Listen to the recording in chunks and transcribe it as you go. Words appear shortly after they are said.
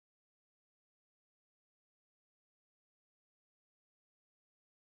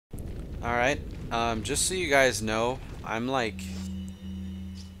Alright, just so you guys know, I'm like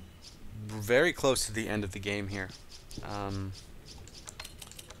very close to the end of the game here.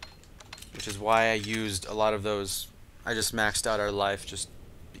 Which is why I used a lot of those. I just maxed out our life just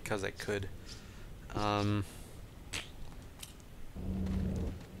because I could. I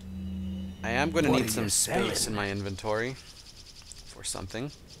am going to need some space in my inventory for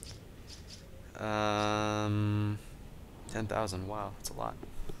something. 10,000, wow, that's a lot.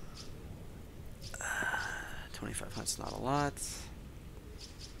 2,500's not a lot.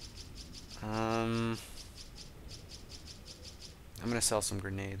 I'm going to sell some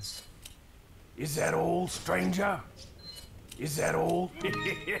grenades. Is that all, stranger? Is that all?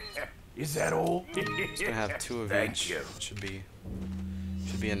 Is that all? Just gonna have 2 of Thank each. you. Should be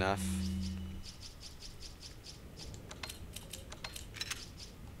enough.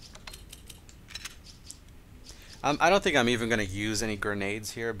 I don't think I'm even gonna use any grenades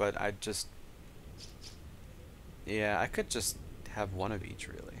here, but yeah, I could just have 1 of each,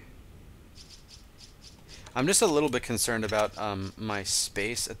 really. I'm just a little bit concerned about my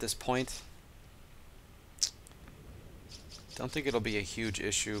space at this point. Don't think it'll be a huge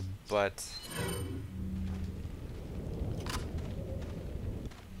issue, but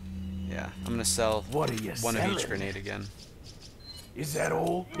yeah, I'm gonna sell What are you 1 of each selling? grenade again. Is that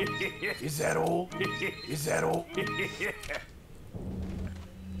all? Is that all? Is that all?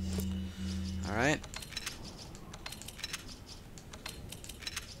 All right.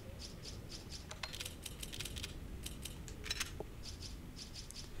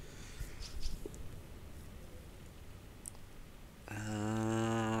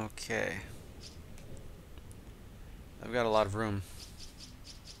 Okay. I've got a lot of room.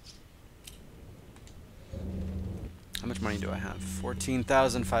 How much money do I have?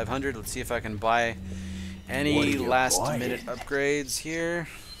 14,500. Let's see if I can buy What are any you last buying? minute upgrades here.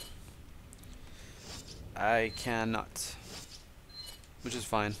 I cannot. Which is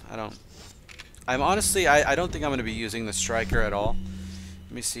fine. I'm honestly, I don't think I'm going to be using the striker at all.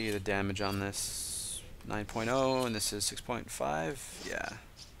 Let me see the damage on this. 9.0 and this is 6.5. Yeah.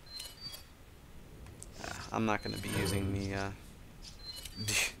 I'm not going to be using the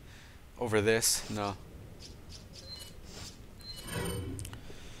over this. No.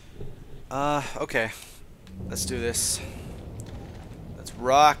 Okay. Let's do this. Let's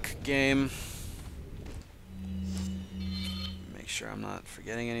rock, game. Make sure I'm not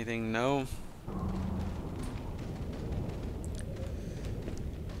forgetting anything. No.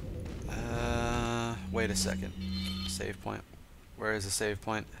 Wait a second. Save point. Where is the save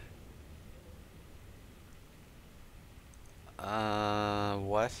point?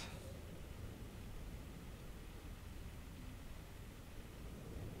 What?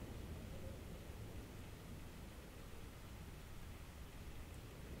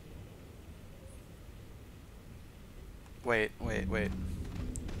 Wait.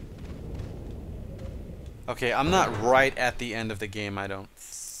 Okay, I'm not right at the end of the game, I don't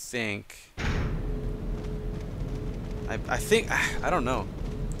think. I think, I don't know.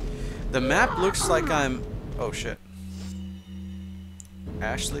 The map looks like I'm... Oh, shit.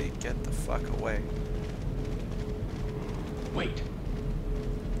 Ashley, get the fuck away. Wait.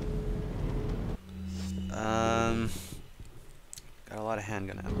 Got a lot of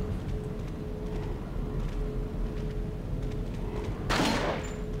handgun ammo.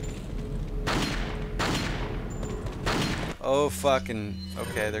 Oh, fucking...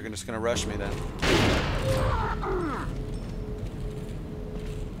 Okay, they're just gonna rush me then.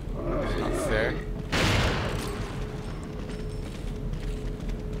 It's not fair.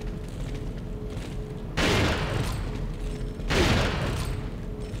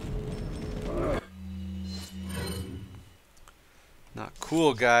 Not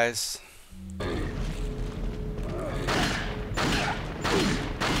cool, guys.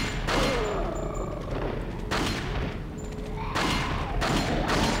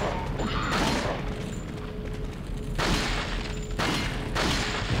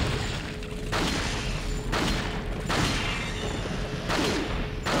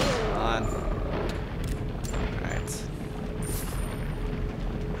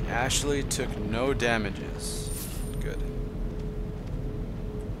 Ashley took no damages. Good.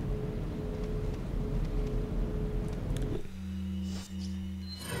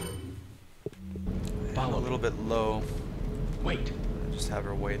 I'm a little bit low. Wait. Just have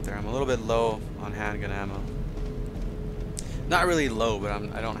her wait there. I'm a little bit low on handgun ammo. Not really low, but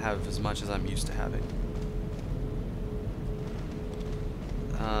I don't have as much as I'm used to having.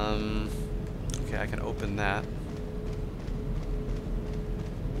 Okay, I can open that.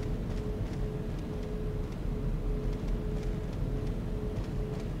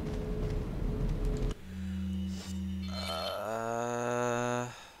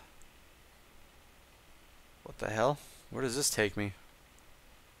 The hell? Where does this take me?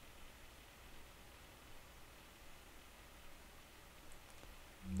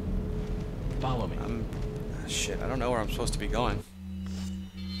 Follow me. Shit, I don't know where I'm supposed to be going.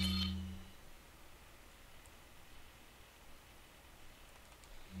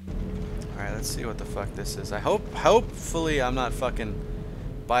 Alright, let's see what the fuck this is. Hopefully I'm not fucking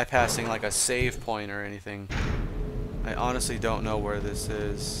bypassing like a save point or anything. I honestly don't know where this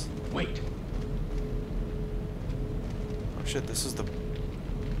is. Wait. Oh shit, this is the...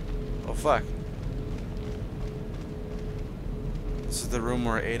 Oh fuck. This is the room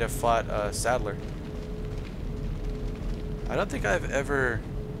where Ada fought Sadler. I don't think I've ever...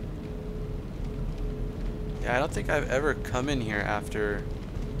 Yeah, I don't think I've ever come in here after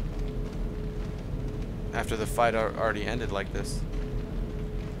the fight already ended like this.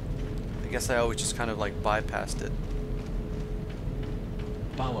 I guess I always just kind of like bypassed it.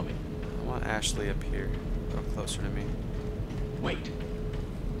 Follow me. I want Ashley up here, a little closer to me. Wait.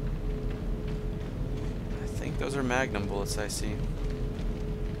 I think those are Magnum bullets I see.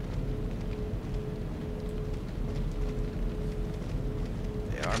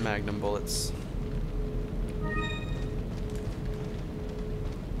 They are Magnum bullets.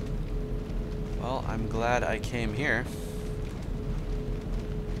 Well, I'm glad I came here.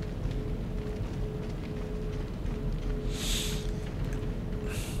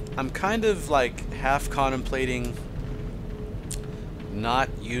 I'm kind of like half contemplating not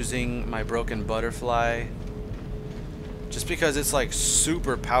using my broken butterfly just because it's like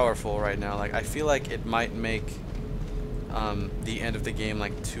super powerful right now. Like I feel like it might make the end of the game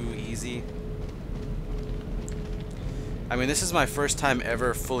like too easy. I mean, this is my first time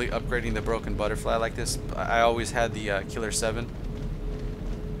ever fully upgrading the broken butterfly like this. I always had the Killer 7.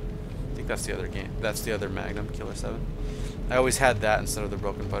 I think that's the other game. That's the other Magnum, Killer 7. I always had that instead of the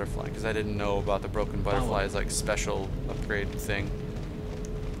broken butterfly because I didn't know about the broken butterfly's like special upgrade thing.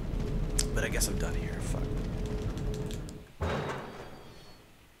 But I guess I'm done here. Fuck.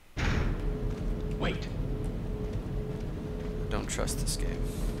 Wait. Don't trust this game.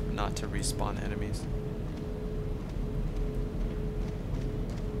 Not to respawn enemies.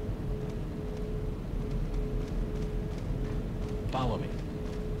 Follow me.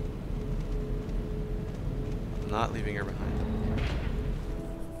 I'm not leaving her behind.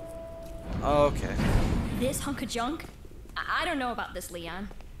 Okay. This hunk of junk? I don't know about this, Leon.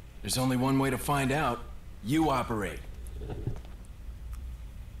 There's only one way to find out. You operate.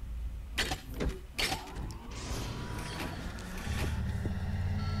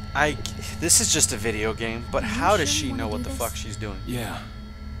 This is just a video game, but how does she know what the fuck she's doing? Yeah.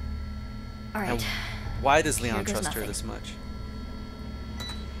 All And right. why does Leon Here goes trust her nothing. this much?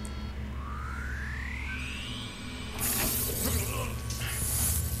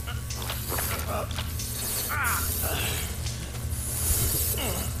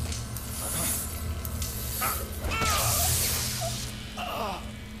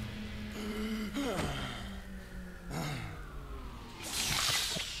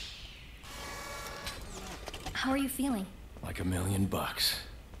 How are you feeling? Like $1,000,000.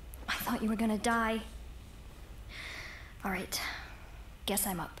 I thought you were gonna die. All right. Guess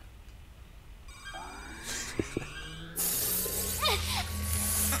I'm up.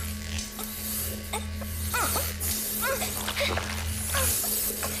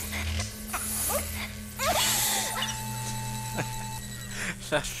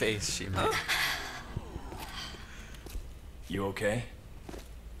 That face she made. You okay?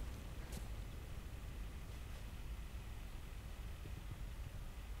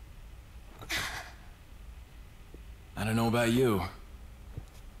 I don't know about you,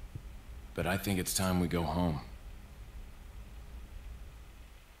 but I think it's time we go home.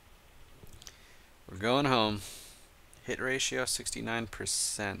 We're going home. Hit ratio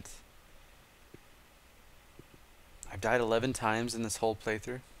 69%. I've died 11 times in this whole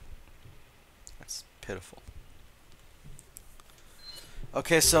playthrough. That's pitiful.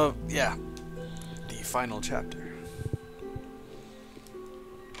 Okay, so yeah, the final chapter.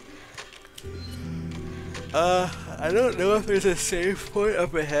 I don't know if there's a save point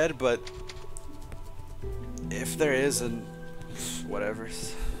up ahead, but if there is, and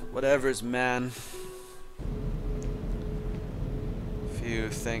whatever's, man. Phew,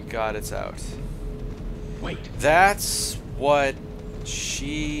 thank God it's out. Wait. That's what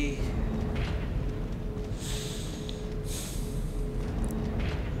she...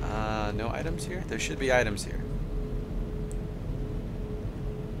 no items here? There should be items here.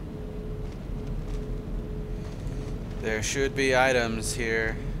 There should be items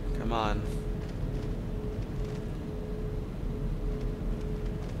here. Come on.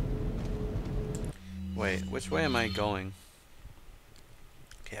 Wait, which way am I going?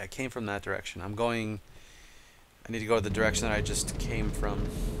 Okay, I came from that direction. I'm going... I need to go to the direction that I just came from.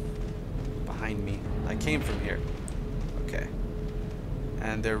 Behind me. I came from here. Okay.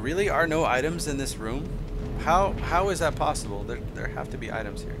 And there really are no items in this room? How is that possible? There have to be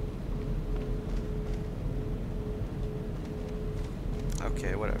items here.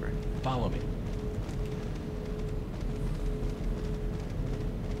 Okay, whatever. Follow me.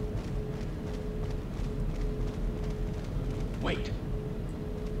 Wait.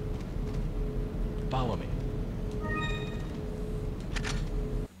 Follow me.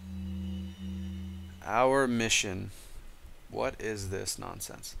 Our mission. What is this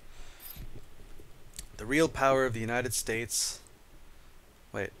nonsense? The real power of the United States...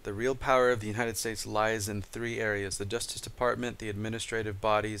 Wait, the real power of the United States lies in 3 areas: the Justice Department, the administrative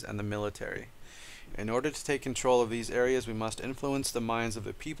bodies, and the military. In order to take control of these areas, we must influence the minds of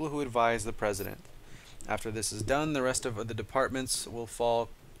the people who advise the president. After this is done, the rest of the departments will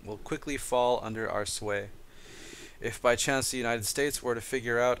quickly fall under our sway. If by chance the United States were to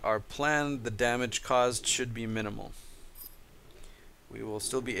figure out our plan, the damage caused should be minimal. We will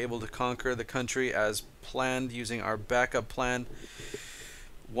still be able to conquer the country as planned using our backup plan.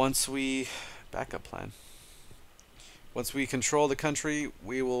 Once we control the country,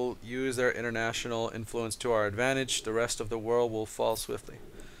 we will use their international influence to our advantage. The rest of the world will fall swiftly.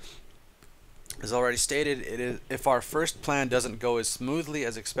 As already stated, if our first plan doesn't go as smoothly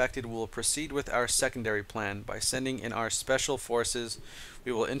as expected, we will proceed with our secondary plan. By sending in our special forces,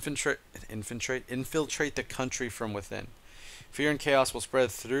 we will infiltrate the country from within. Fear and chaos will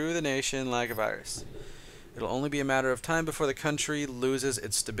spread through the nation like a virus. It'll only be a matter of time before the country loses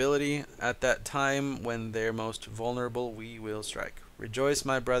its stability. At that time, when they're most vulnerable, we will strike. Rejoice,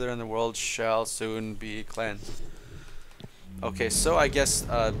 my brethren, the world shall soon be cleansed. Okay, so I guess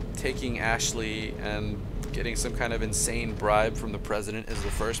taking Ashley and getting some kind of insane bribe from the president is the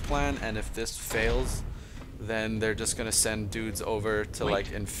first plan, and if this fails, then they're just gonna send dudes over to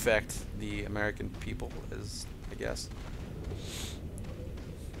like infect the American people, I guess.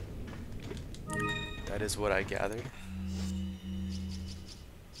 That is what I gathered.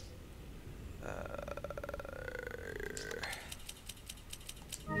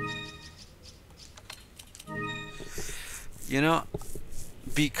 You know,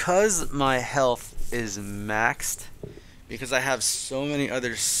 because my health is maxed, because I have so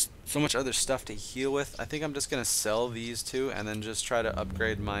much other stuff to heal with, I think I'm just gonna sell these two and then just try to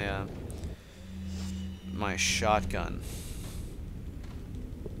upgrade my my shotgun.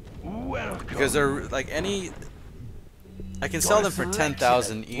 Welcome. Because they're like I can sell them for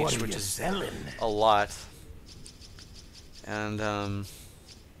 10,000 each, which is a lot. And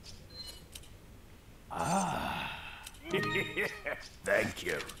Thank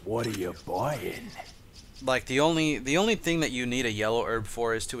you. What are you buying? like the only thing that you need a yellow herb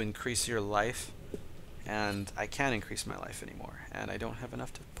for is to increase your life, and I can't increase my life anymore, and I don't have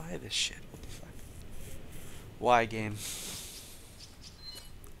enough to buy this shit. What the fuck? Why, game?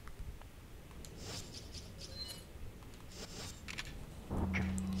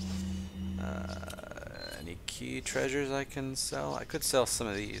 Any key treasures I can sell? I could sell some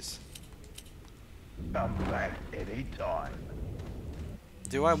of these. Come back anytime.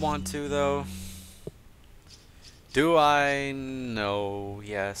 Do I want to, though? Do I? No.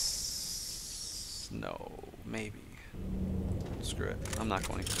 Yes. No. Maybe. Screw it. I'm not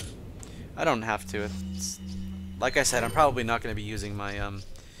going to. I don't have to. It's, like I said, I'm probably not going to be using my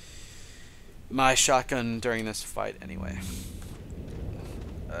my shotgun during this fight anyway.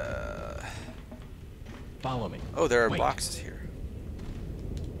 Follow me. Oh, there are boxes here.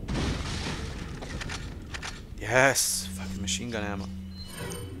 Yes, fucking machine gun ammo.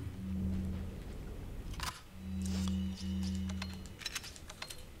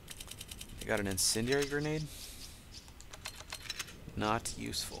 I got an incendiary grenade. Not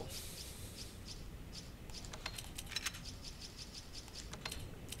useful.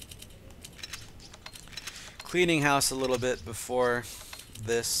 Cleaning house a little bit before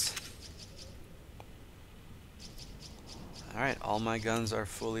this. Alright, all my guns are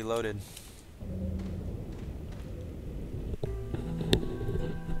fully loaded.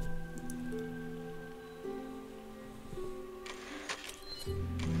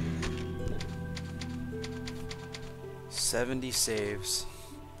 $70 saves.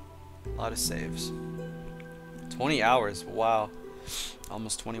 A lot of saves. 20 hours. Wow.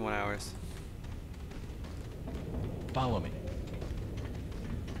 Almost 21 hours. Follow me.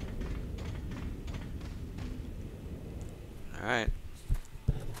 Alright.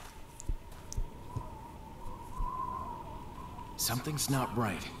 Something's not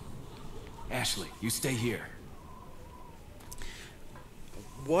right. Ashley, you stay here.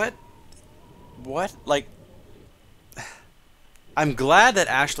 What? What? Like, I'm glad that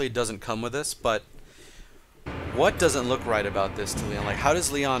Ashley doesn't come with us, but what doesn't look right about this to Leon? Like, how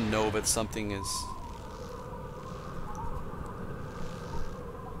does Leon know that something is...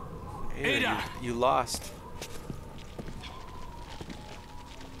 Ada, you lost.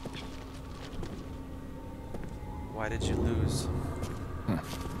 Why did you lose?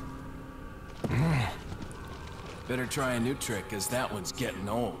 Better try a new trick, cause that one's getting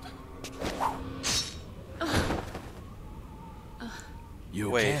old.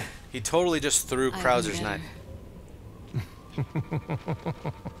 You Wait, okay? he totally just threw Krauser's knife.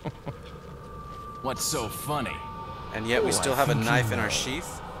 What's so funny? And yet we still have a knife in our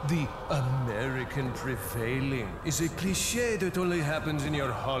sheath? The American prevailing is a cliché that only happens in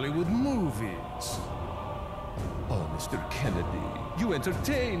your Hollywood movies. Oh, Mr. Kennedy, you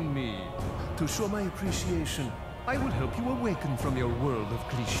entertain me. To show my appreciation, I will help you awaken from your world of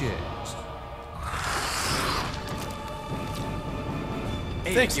clichés.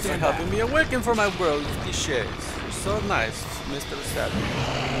 Thank you for helping me awaken from my world of cliches. You're so nice, Mr. Savage.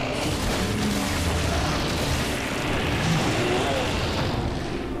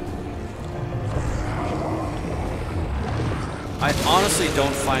 I honestly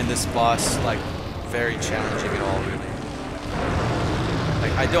don't find this boss, like, very challenging at all, really.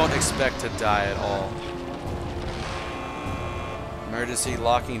 Like, I don't expect to die at all. Emergency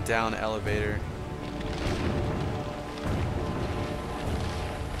locking down elevator.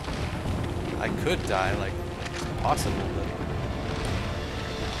 I could die, like, it's possible, but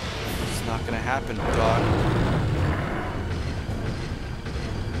it's not gonna happen, dog.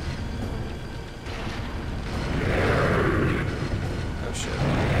 Oh shit.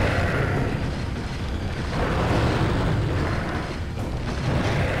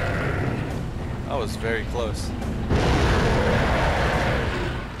 That was very close.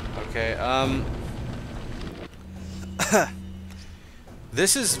 Okay,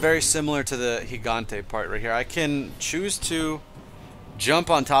 this is very similar to the Gigante part right here. I can choose to jump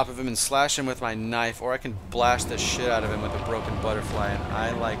on top of him and slash him with my knife, or I can blast the shit out of him with a broken butterfly, and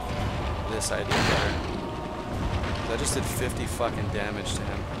I like this idea better. I just did 50 fucking damage to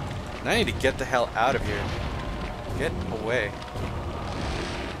him. And I need to get the hell out of here. Get away.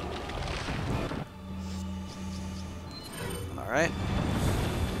 Alright.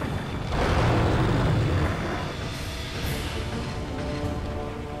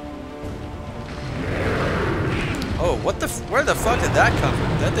 Oh, what the where the fuck did that come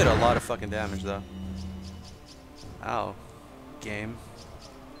from? That did a lot of fucking damage, though. Ow. Game.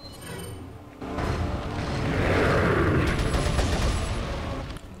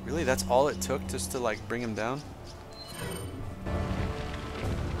 Really? That's all it took just to, like, bring him down?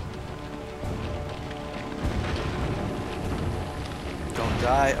 Don't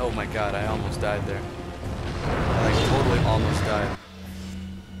die. Oh my god, I almost died there. I, like, totally almost died.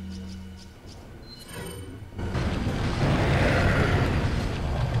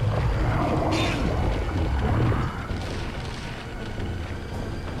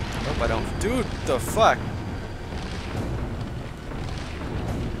 Nope, I don't. Dude, the fuck?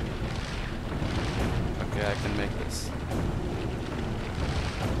 Okay, I can make this.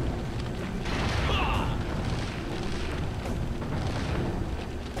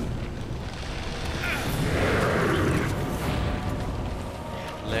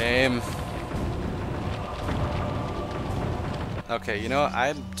 Lame. Okay, you know,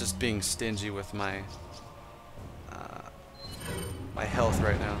 I'm just being stingy with my my health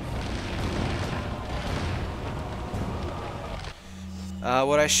right now.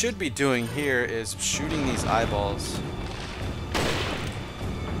 What I should be doing here is shooting these eyeballs.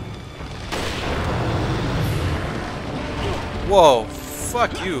 Whoa,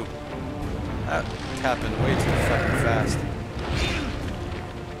 fuck you. That happened way too fucking fast.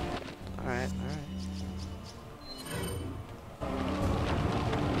 Alright, alright.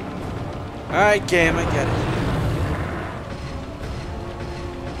 Alright, game, I get it.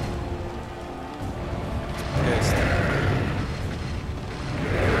 Pissed.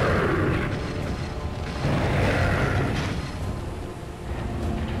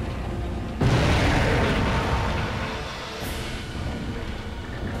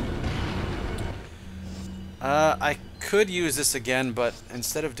 I could use this again, but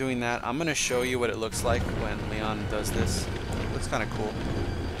instead of doing that, I'm gonna show you what it looks like when Leon does this. It looks kind of cool.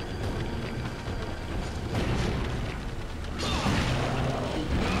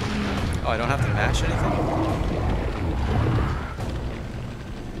 Oh, I don't have to mash anything?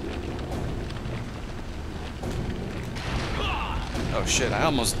 Oh shit, I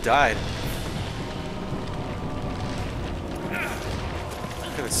almost died.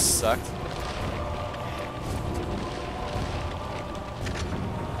 could have sucked.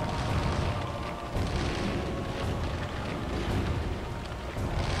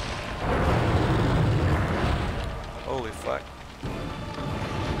 Holy fuck.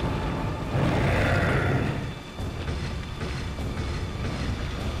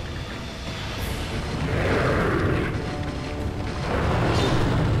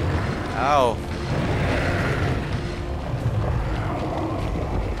 Ow.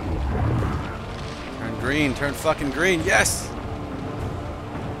 Turn green, turn fucking green, yes!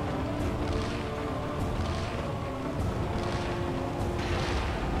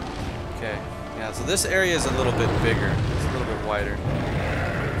 Okay, yeah, so this area is a little bit bigger. It's a little bit wider.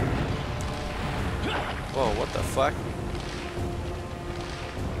 Whoa, what the fuck?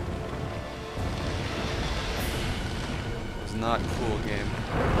 It was not cool, game.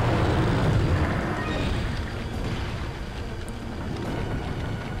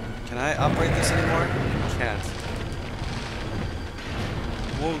 Can I operate this anymore? Can't.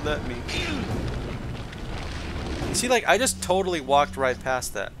 Won't let me. You see, like, I just totally walked right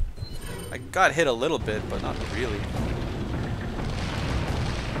past that. I got hit a little bit, but not really.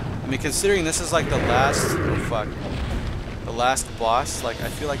 I mean, considering this is like the last... Oh, fuck. The last boss, like, I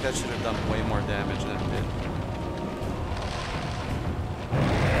feel like that should have done way more damage than it did.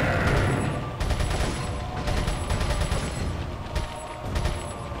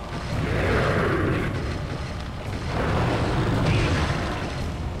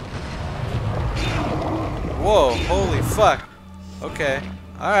 Whoa, holy fuck. Okay.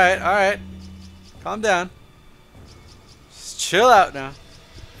 Alright, alright. Calm down. Just chill out now.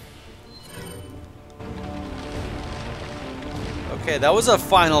 Okay, that was a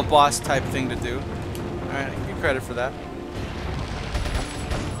final boss type thing to do. Alright, I give you credit for that.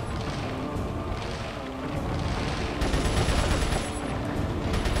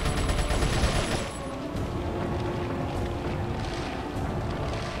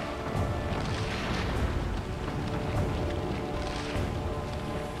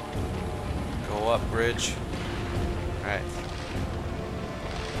 Up bridge. All right.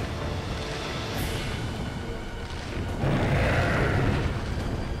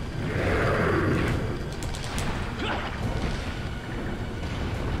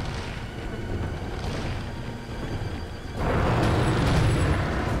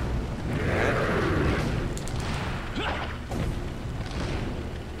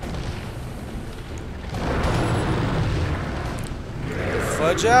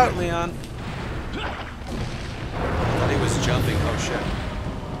 Fudge out, Leon. Jumping. Oh shit.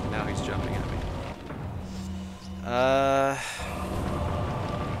 Now he's jumping at me.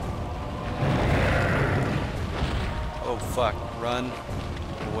 Oh fuck. Run.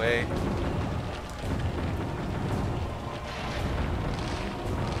 Away.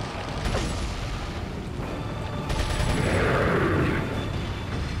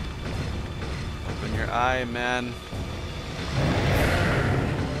 Open your eye, man.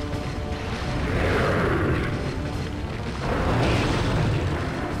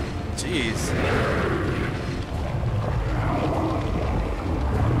 Jeez.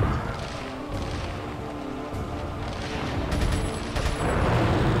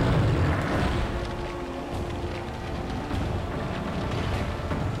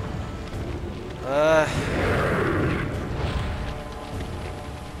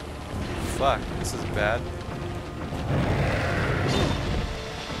 Fuck, this is bad.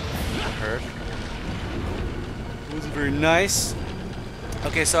 Hurt. It wasn't very nice.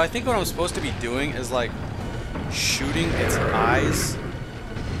 Okay, so I think what I'm supposed to be doing is like shooting its eyes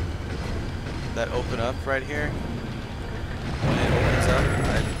that open up right here. When it opens up,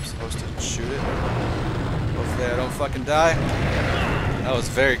 I'm supposed to shoot it. Hopefully I don't fucking die. That was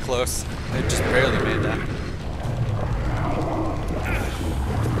very close. I just barely made that.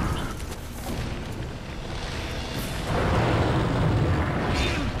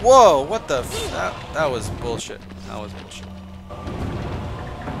 Whoa, what the f- that was bullshit. That was bullshit.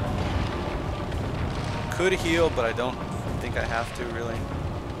 Could heal, but I don't think I have to, really.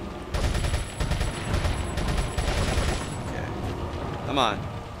 Okay. Come on.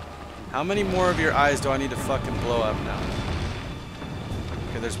 How many more of your eyes do I need to fucking blow up now?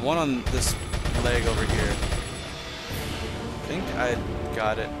 Okay, there's one on this leg over here. I think I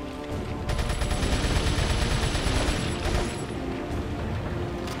got it.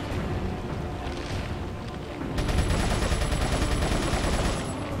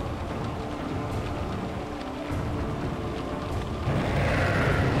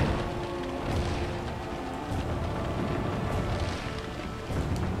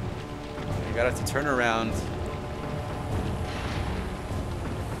 Gotta have to turn around.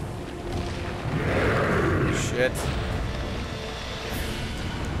 it.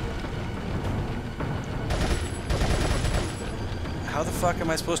 How the fuck am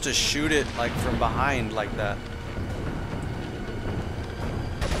I supposed to shoot it like from behind like that?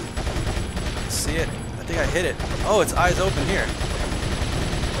 See it? I think I hit it. Oh, its eyes open here.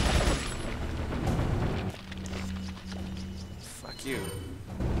 Fuck you.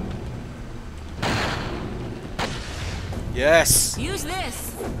 Yes! Use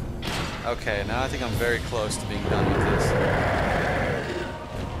this! Okay, now I think I'm very close to being done with this.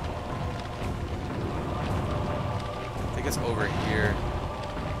 I think it's over here.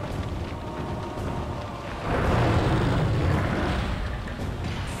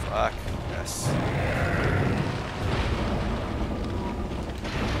 Fuck. Yes.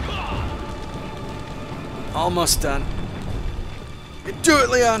 Almost done. You do it,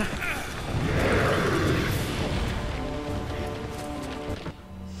 Leon!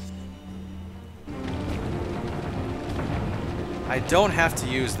 I don't have to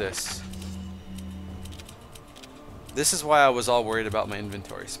use this. This is why I was all worried about my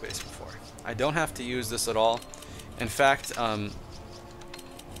inventory space before. I don't have to use this at all. In fact,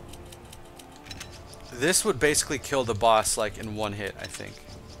 this would basically kill the boss like in one hit, I think.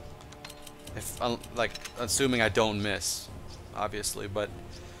 If like assuming I don't miss, obviously, but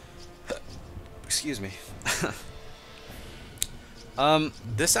excuse me.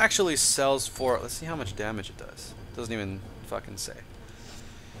 This actually sells for, let's see how much damage it does. It doesn't even fucking say.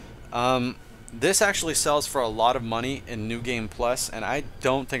 This actually sells for a lot of money in New Game Plus, and I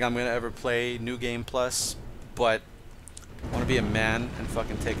don't think I'm gonna ever play New Game Plus, but I want to be a man and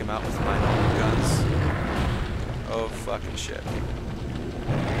fucking take him out with my own guns. Oh fucking shit.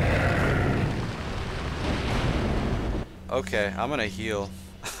 Okay, I'm gonna heal.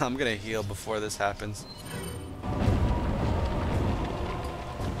 I'm gonna heal before this happens.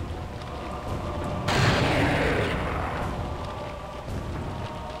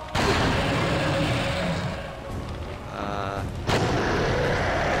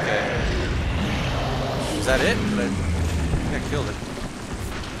 Is that it? I think I killed it.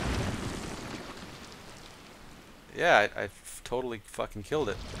 Yeah, I totally fucking killed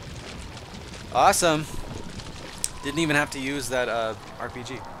it. Awesome. Didn't even have to use that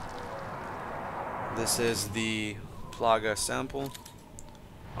RPG. This is the Plaga sample.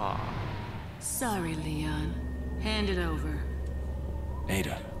 Aw. Sorry, Leon. Hand it over.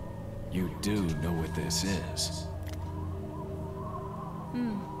 Ada, you do know what this is.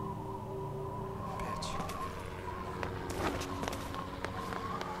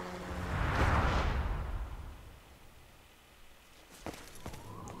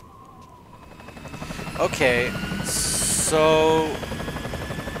 Okay, so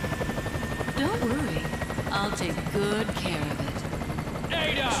Don't worry. I'll take good care of it.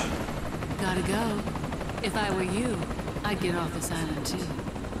 Ada! Gotta go. If I were you, I'd get off this island too.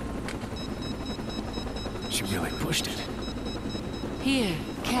 She really pushed it. Here,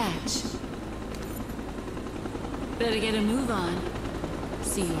 catch. Better get a move on.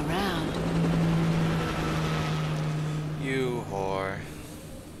 See you around. you whore.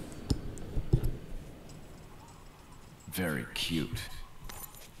 Very cute.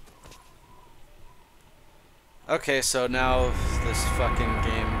 Okay, so now this fucking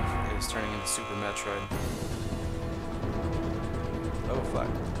game is turning into Super Metroid. Oh fuck.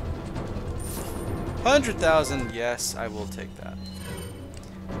 100,000, yes, I will take that.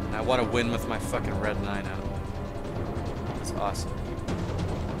 And I want to win with my fucking red 9 out. That's awesome.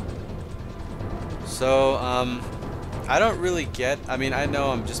 So, I don't really get, I mean, I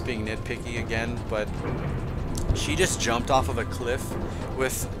know I'm just being nitpicky again, but she just jumped off of a cliff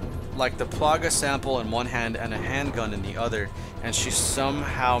with like the Plaga sample in one hand and a handgun in the other, and she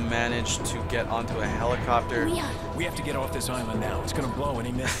somehow managed to get onto a helicopter. Leon, We have to get off this island now. It's gonna blow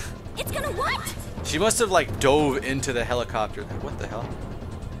any minute. it's gonna what? She must have like dove into the helicopter. What the hell?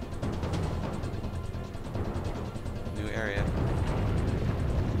 New area.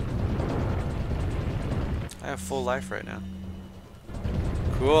 I have full life right now.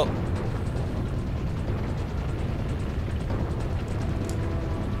 Cool.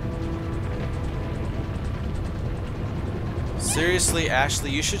 Seriously, Ashley,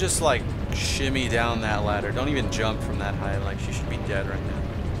 you should just like shimmy down that ladder. Don't even jump from that high. Like, she should be dead right now.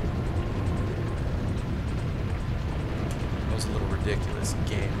 That was a little ridiculous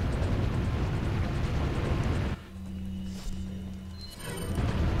game.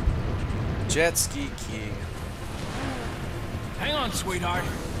 Jet ski key. Hang on, sweetheart.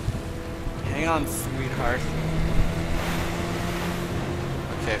 Hang on, sweetheart.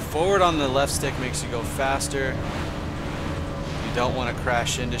 Okay, forward on the left stick makes you go faster. You don't want to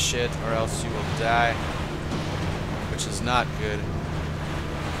crash into shit or else you will die. which is not good.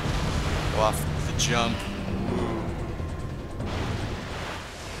 Go off the jump. Ooh.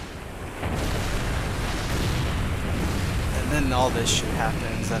 And then all this shit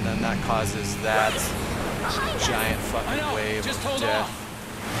happens, and then that causes that giant fucking wave Just of hold death. off.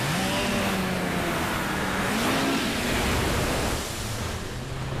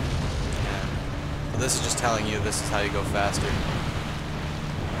 Yeah. This is just telling you this is how you go faster.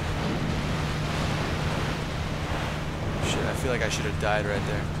 Shit, I feel like I should have died right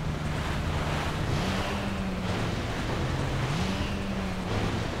there.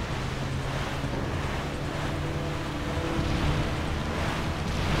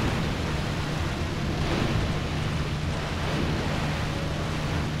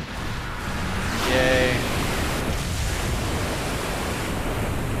 Yay.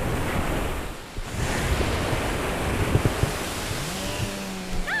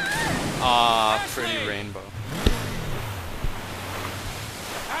 Ah, pretty rainbow.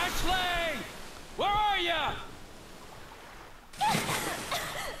 Ashley! Where are ya?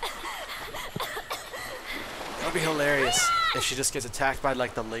 That would be hilarious if she just gets attacked by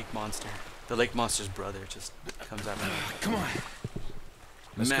like the lake monster. The lake monster's brother just comes out. Come on.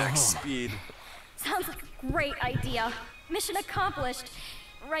 Let's go Max home. speed. Sounds like a great idea. Mission accomplished.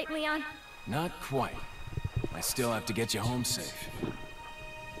 Right, Leon? Not quite. I still have to get you home safe.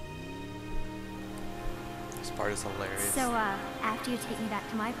 This part is hilarious. So, after you take me back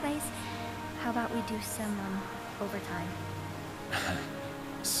to my place, how about we do some, overtime?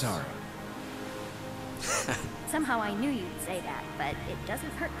 Sorry. Somehow I knew you'd say that, but it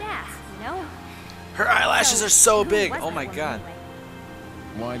doesn't hurt to ask, you know? Her eyelashes are so who big. was Oh that my woman god. anyway?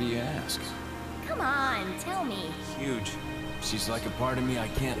 Why do you ask? Come on, tell me. Huge. She's like a part of me I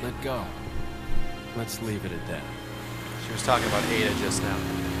can't let go. Let's leave it at that. She was talking about Ada just now.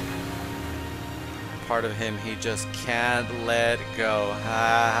 Part of him he just can't let go.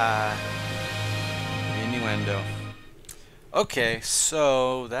 Ha ha. Innuendo. Okay,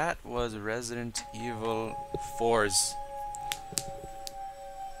 so that was Resident Evil 4's.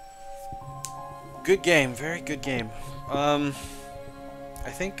 Good game, very good game. I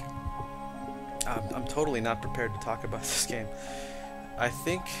think I'm totally not prepared to talk about this game. I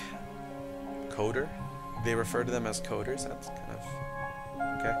think Coder, they refer to them as coders. That's kind of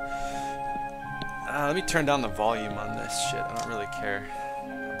okay. Let me turn down the volume on this shit. I don't really care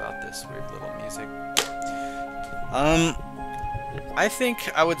about this weird little music. I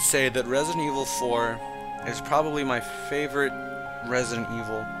think I would say that Resident Evil 4 is probably my favorite Resident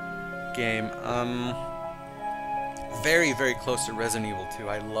Evil game. Very, very close to Resident Evil 2.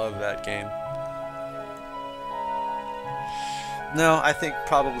 I love that game. No, I think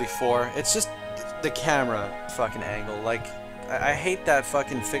probably 4. It's just the camera fucking angle. Like, I hate that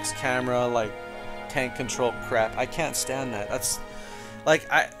fucking fixed camera, like, tank control crap. I can't stand that. That's, like,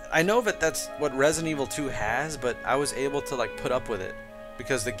 I know that that's what Resident Evil 2 has, but I was able to, like, put up with it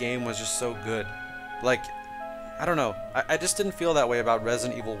because the game was just so good. Like, I don't know. I just didn't feel that way about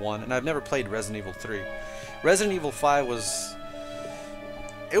Resident Evil 1, and I've never played Resident Evil 3. Resident Evil 5 was...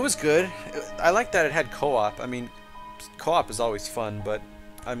 It was good. I like that it had co-op. I mean, co-op is always fun, but,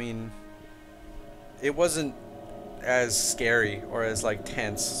 I mean, it wasn't as scary or as, like,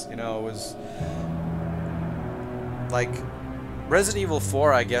 tense. You know, it was... Like, Resident Evil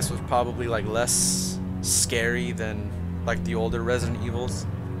 4, I guess, was probably, like, less scary than, like, the older Resident Evils.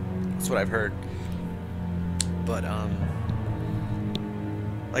 That's what I've heard. But,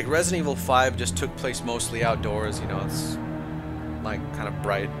 like, Resident Evil 5 just took place mostly outdoors, you know, it's, like, kind of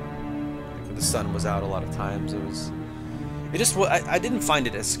bright. Like, the sun was out a lot of times. I didn't find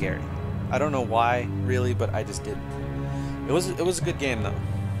it as scary. I don't know why, really, but I just didn't. It was a good game, though.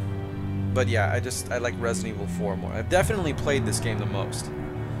 But yeah, I like Resident Evil 4 more. I've definitely played this game the most.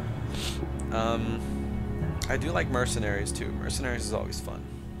 I do like Mercenaries, too. Mercenaries is always fun.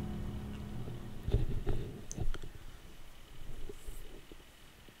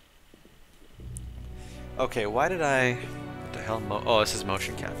 Okay, why did I... What the hell? Oh, this is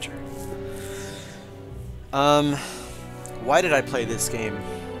motion capture. Why did I play this game?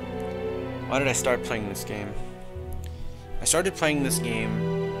 Why did I start playing this game? I started playing this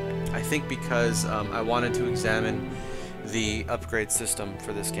game, I think because I wanted to examine the upgrade system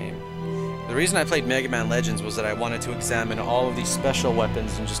for this game. The reason I played Mega Man Legends was that I wanted to examine all of these special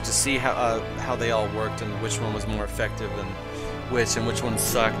weapons and just to see how they all worked and which one was more effective than which and which one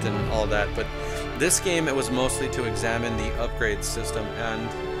sucked and all that. But this game, it was mostly to examine the upgrade system, and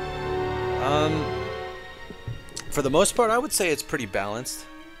for the most part, I would say it's pretty balanced.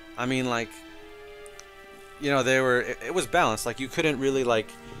 I mean, like, you know, it was balanced. Like, you couldn't really like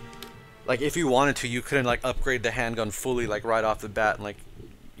like if you wanted to, you couldn't like upgrade the handgun fully like right off the bat and like,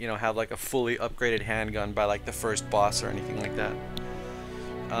 you know, have like a fully upgraded handgun by like the first boss or anything like that.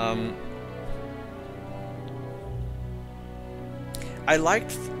 I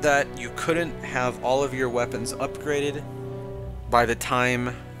liked that you couldn't have all of your weapons upgraded by the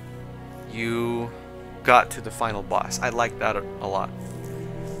time you got to the final boss. I liked that a lot.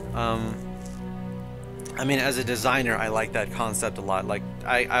 I mean, as a designer, I like that concept a lot. Like,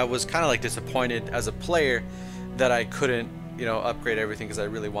 I was kind of like disappointed as a player that I couldn't, you know, upgrade everything, because I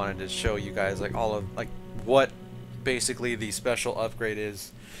really wanted to show you guys like all of like what basically the special upgrade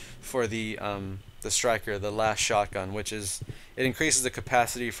is for the striker, the last shotgun, which is it increases the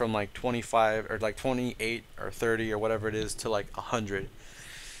capacity from like 25 or like 28 or 30 or whatever it is to like 100,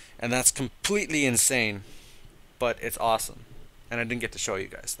 and that's completely insane, but it's awesome, and I didn't get to show you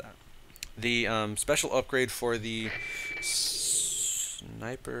guys that. The special upgrade for the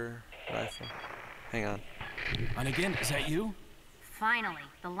sniper rifle. Hang on. Hunnigan, is that you? Finally,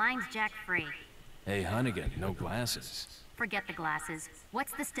 the line's jack free. Hey, Hunnigan, no glasses. Forget the glasses.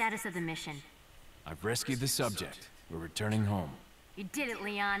 What's the status of the mission? I've rescued the subject. We're returning home. You did it,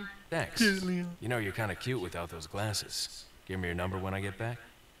 Leon. Thanks. You know, you're kind of cute without those glasses. Give me your number when I get back.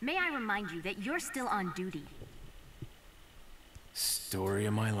 May I remind you that you're still on duty. Story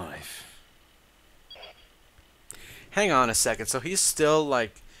of my life. Hang on a second. So he's still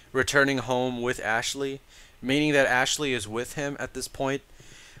like returning home with Ashley, meaning that Ashley is with him at this point,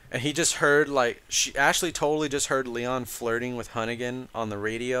 and he just heard like Ashley totally just heard Leon flirting with Hunnigan on the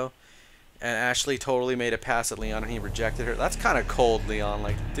radio, and Ashley totally made a pass at Leon and he rejected her. That's kind of cold, Leon.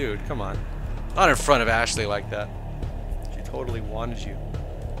 Like, dude, come on, not in front of Ashley like that. She totally wanted you.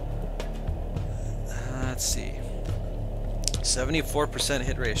 Let's see. 74%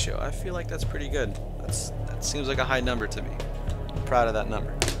 hit ratio. I feel like that's pretty good. That seems like a high number to me. I'm proud of that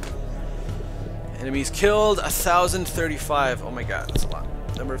number. Enemies killed 1,035. Oh my god, that's a lot.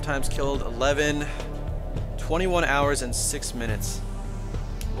 Number of times killed 11. 21 hours and 6 minutes.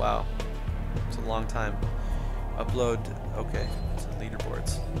 Wow. It's a long time. Upload. Okay. To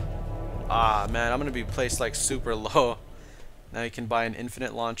leaderboards. Ah, man, I'm gonna be placed like super low. Now you can buy an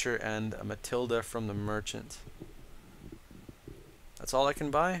infinite launcher and a Matilda from the merchant. That's all I can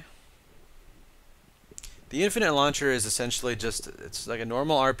buy? The infinite launcher is essentially just, it's like a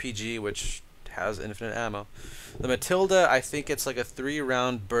normal RPG which has infinite ammo. The Matilda, I think it's like a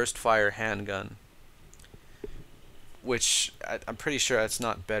 3-round burst fire handgun, which I'm pretty sure it's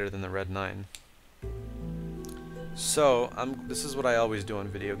not better than the Red 9. So, this is what I always do on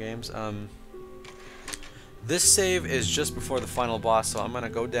video games. This save is just before the final boss, so I'm going to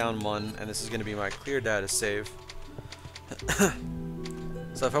go down one, and this is going to be my clear data save.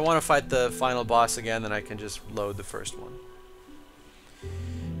 So if I want to fight the final boss again, then I can just load the first one.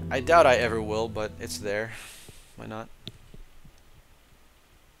 I doubt I ever will, but it's there. Why not?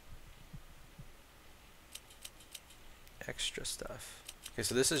 Extra stuff. Okay,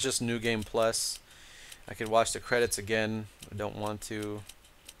 so this is just New Game Plus. I could watch the credits again. I don't want to.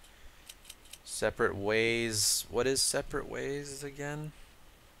 Separate Ways. What is Separate Ways again?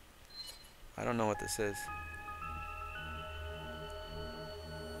 I don't know what this is.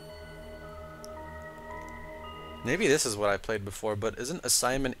 Maybe this is what I played before, but isn't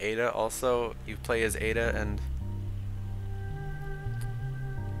Assignment Ada also, you play as Ada and...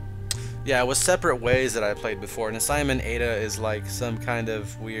 Yeah, it was Separate Ways that I played before, and Assignment Ada is like some kind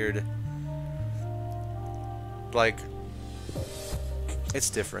of weird... Like...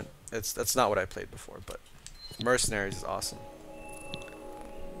 It's different. That's not what I played before, but... Mercenaries is awesome.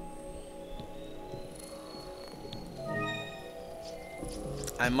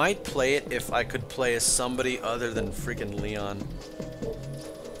 I might play it if I could play as somebody other than freaking Leon.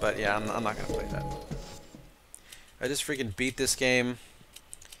 But yeah, I'm not gonna play that. I just freaking beat this game.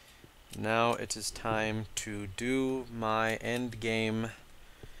 Now it is time to do my end game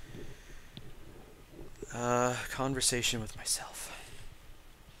conversation with myself.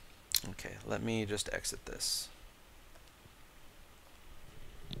 Okay, let me just exit this.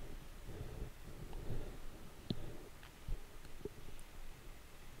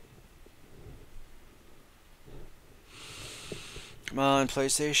 Come on,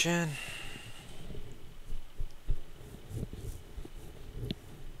 PlayStation.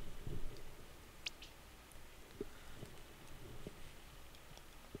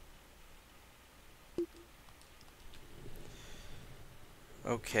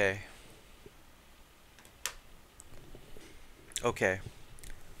 Okay. Okay.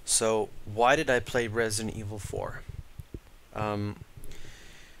 So, why did I play Resident Evil 4?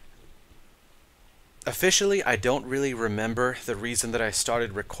 A officially, I don't really remember the reason that I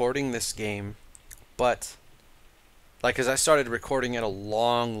started recording this game, but like, cause I started recording it a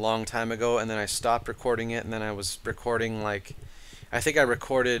long, long time ago, and then I stopped recording it, and then I was recording like, I think I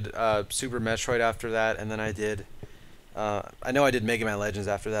recorded Super Metroid after that, and then I did, I know I did Mega Man Legends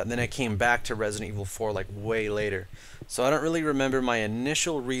after that, and then I came back to Resident Evil 4 like way later. So I don't really remember my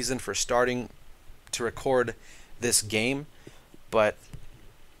initial reason for starting to record this game, but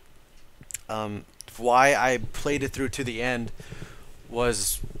why I played it through to the end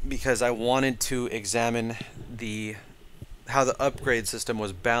was because I wanted to examine how the upgrade system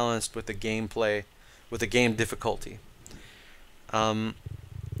was balanced with the gameplay, with the game difficulty. For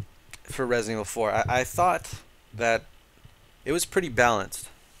Resident Evil 4, I thought that it was pretty balanced.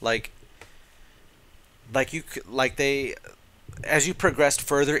 Like they, as you progressed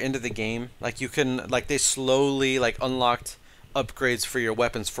further into the game, they slowly unlocked upgrades for your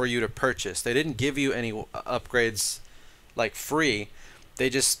weapons for you to purchase. They didn't give you any upgrades free. They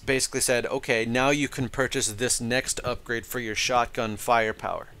just basically said, okay, now you can purchase this next upgrade for your shotgun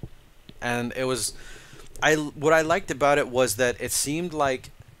firepower. And it was, what I liked about it was that it seemed like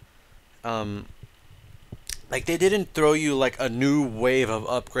they didn't throw you a new wave of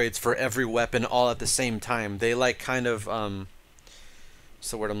upgrades for every weapon all at the same time. They kind of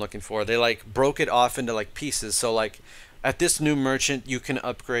what's the word I'm looking for? They broke it off into pieces. So at this new merchant, you can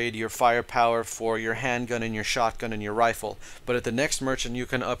upgrade your firepower for your handgun and your shotgun and your rifle. But at the next merchant, you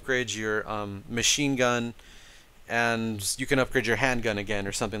can upgrade your machine gun, and you can upgrade your handgun again,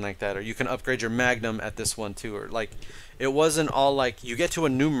 or something like that. Or you can upgrade your magnum at this one too. Or it wasn't all you get to a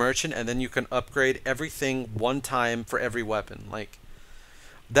new merchant and then you can upgrade everything one time for every weapon.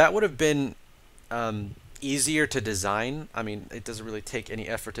 That would have been easier to design. I mean, it doesn't really take any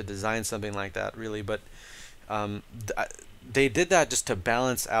effort to design something like that, really, but they did that just to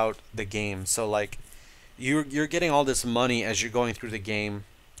balance out the game. So you're getting all this money as you're going through the game,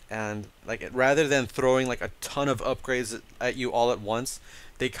 and rather than throwing a ton of upgrades at you all at once,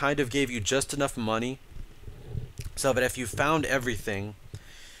 they kind of gave you just enough money so that if you found everything,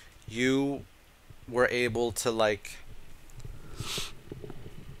 you were able to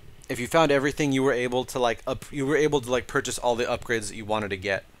if you found everything, you were able to purchase all the upgrades that you wanted to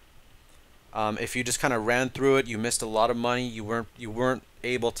get. If you just kind of ran through it, you missed a lot of money. You weren't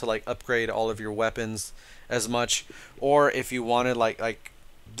able to upgrade all of your weapons as much. Or if you wanted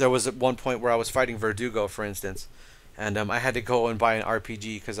there was at one point where I was fighting Verdugo, for instance, and I had to go and buy an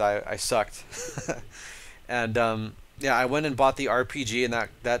RPG because I sucked. And yeah, I went and bought the RPG, and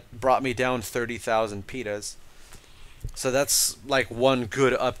that brought me down 30,000 pitas. So that's one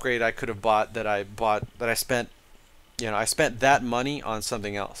good upgrade I could have bought that I spent, I spent that money on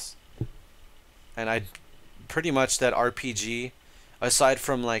something else. And I pretty much, that RPG, aside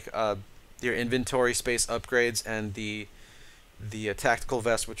from your inventory space upgrades and the tactical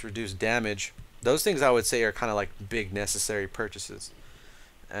vest, which reduce damage, those things I would say are kind of big necessary purchases.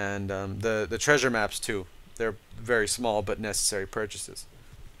 And the treasure maps too, they're very small but necessary purchases.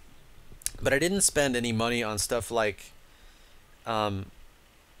 But I didn't spend any money on stuff I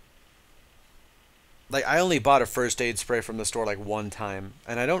only bought a first aid spray from the store one time,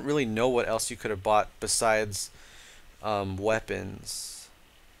 and I don't really know what else you could have bought besides weapons.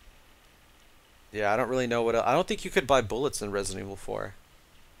 Yeah, I don't really know what else. I don't think you could buy bullets in Resident Evil 4.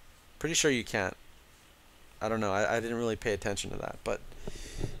 Pretty sure you can't. I don't know. I didn't really pay attention to that, but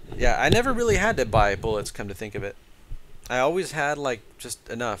yeah, I never really had to buy bullets, come to think of it. I always had just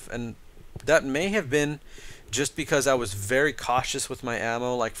enough, and that may have been just because I was very cautious with my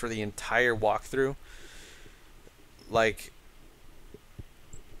ammo for the entire walkthrough.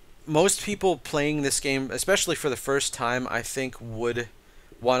 Most people playing this game, especially for the first time, I think would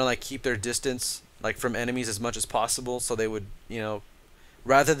want to keep their distance from enemies as much as possible, so they would,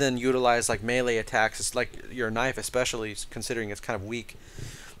 rather than utilize melee attacks, your knife especially, considering it's kind of weak,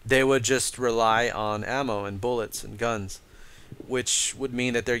 they would just rely on ammo and bullets and guns, which would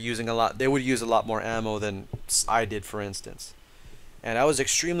mean that they would use a lot more ammo than I did, for instance. And I was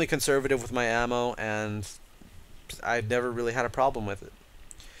extremely conservative with my ammo, and I never really had a problem with it.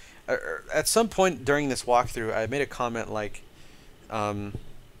 At some point during this walkthrough, I made a comment I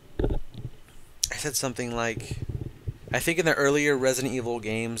said something I think in the earlier Resident Evil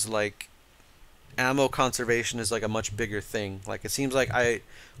games, ammo conservation is a much bigger thing. It seems I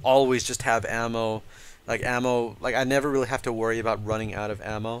always just have ammo, I never really have to worry about running out of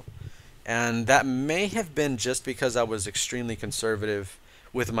ammo. And that may have been just because I was extremely conservative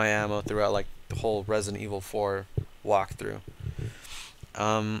with my ammo throughout the whole Resident Evil 4 walkthrough.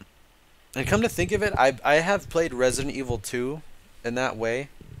 And come to think of it, I have played Resident Evil 2 in that way.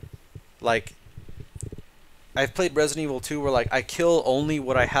 I've played Resident Evil 2 where like I kill only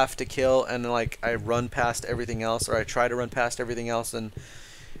what I have to kill, and like I run past everything else, or I try to run past everything else, and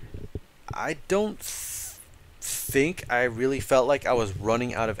I don't think I really felt like I was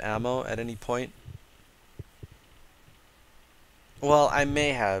running out of ammo at any point. Well, I may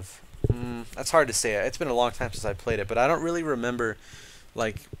have. That's hard to say. It's been a long time since I played it, but I don't really remember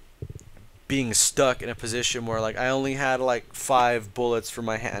like being stuck in a position where like I only had like 5 bullets for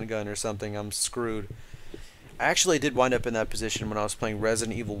my handgun or something. I'm screwed. I actually did wind up in that position when I was playing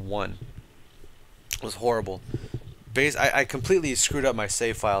Resident Evil 1. It was horrible. I completely screwed up my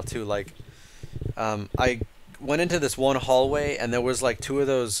save file too. Like, I went into this one hallway and there was like 2 of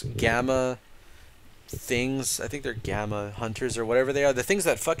those gamma things. I think they're gamma hunters or whatever they are. The things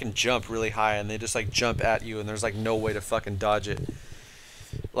that fucking jump really high and they just like jump at you and there's like no way to fucking dodge it.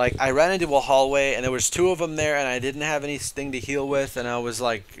 Like, I ran into a hallway and there was 2 of them there and I didn't have anything to heal with and I was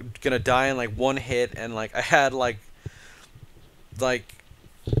like gonna die in like 1 hit, and like I had like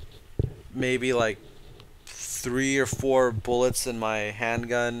maybe like 3 or 4 bullets in my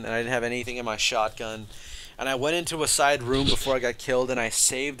handgun, and I didn't have anything in my shotgun. And I went into a side room before I got killed and I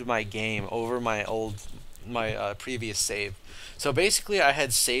saved my game over my previous save. So basically I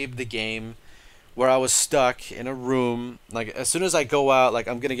had saved the game where I was stuck in a room. Like, as soon as I go out, like,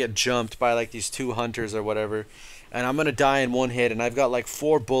 I'm gonna get jumped by like these 2 hunters or whatever, and I'm gonna die in 1 hit, and I've got like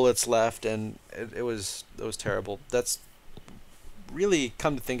 4 bullets left, and it was terrible. That's really,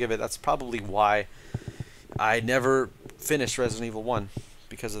 come to think of it, that's probably why I never finished Resident Evil 1,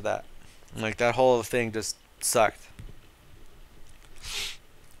 because of that. Like, that whole thing just sucked.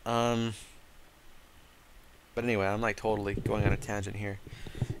 But anyway, I'm like totally going on a tangent here.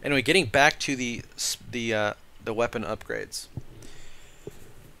 Anyway, getting back to the weapon upgrades.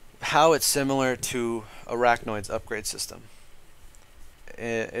 How it's similar to Arachnoid's upgrade system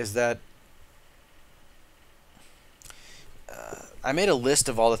is that I made a list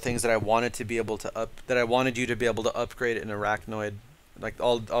of all the things that I wanted to be able to I wanted you to be able to upgrade in Arachnoid, like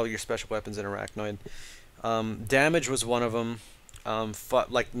all your special weapons in Arachnoid. Damage was one of them.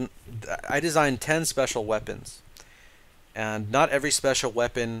 I designed 10 special weapons, and not every special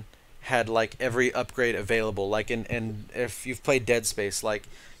weapon had like every upgrade available. Like in if you've played Dead Space, like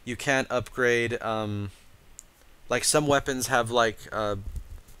you can't upgrade like some weapons have like a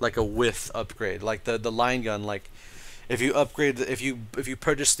width upgrade, like the line gun. Like if you upgrade if you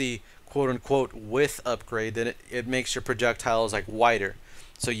purchase the quote unquote width upgrade, then it makes your projectiles like wider,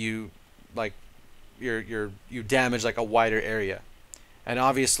 so you like you damage like a wider area. And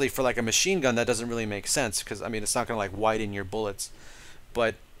obviously for like a machine gun that doesn't really make sense, because I mean it's not gonna like widen your bullets.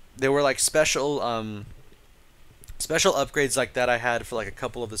 But there were like special upgrades like that I had for like a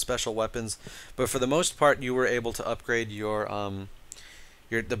couple of the special weapons, but for the most part you were able to upgrade your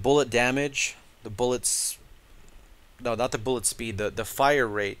the bullet damage, the bullets, no, not the bullet speed, the fire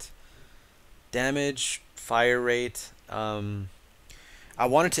rate, damage, fire rate. I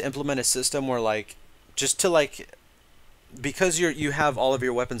wanted to implement a system where like just to like, because you have all of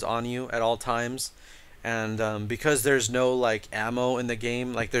your weapons on you at all times, and because there's no like ammo in the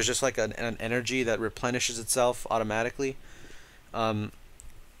game, like there's just like an energy that replenishes itself automatically. Rather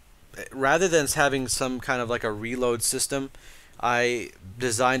than having some kind of like a reload system, I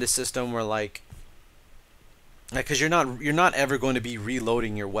designed a system where like because you're not ever going to be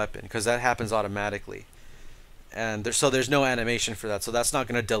reloading your weapon, because that happens automatically, and there's no animation for that, so that's not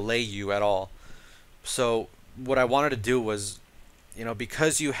going to delay you at all. So what I wanted to do was, you know,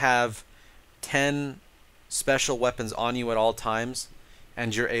 because you have 10 special weapons on you at all times,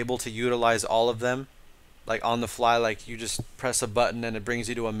 and you're able to utilize all of them, like on the fly, like you just press a button and it brings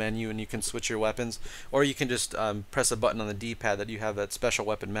you to a menu and you can switch your weapons, or you can just press a button on the D-pad that you have that special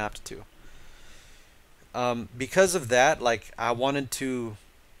weapon mapped to. Because of that, like I wanted to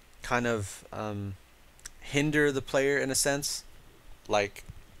kind of hinder the player in a sense, like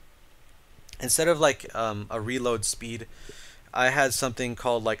instead of like a reload speed, I had something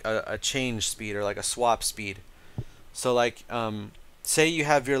called like a change speed, or like a swap speed. So like say you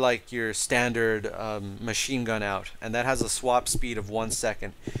have your standard machine gun out, and that has a swap speed of 1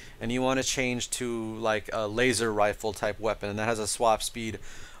 second, and you want to change to like a laser rifle type weapon, and that has a swap speed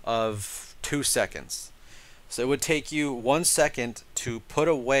of 2 seconds. So it would take you 1 second to put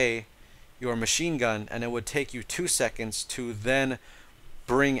away your machine gun, and it would take you 2 seconds to then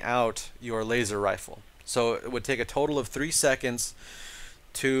bring out your laser rifle. So it would take a total of 3 seconds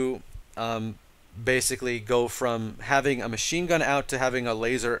to basically go from having a machine gun out to having a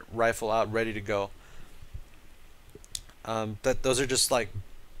laser rifle out ready to go. Those are just like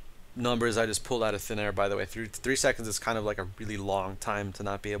numbers I just pulled out of thin air, by the way. 3 seconds is kind of like a really long time to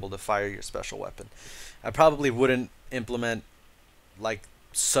not be able to fire your special weapon. I probably wouldn't implement like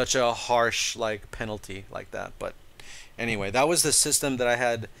such a harsh like penalty like that, but anyway, that was the system that I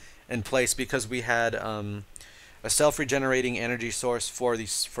had in place because we had a self-regenerating energy source for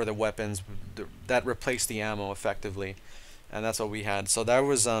the weapons that replaced the ammo effectively, and that's what we had. So there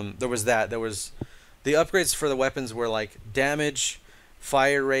was the upgrades for the weapons were like damage,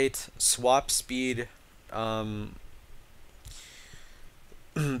 fire rate, swap speed. We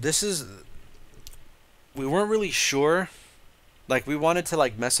weren't really sure. Like, we wanted to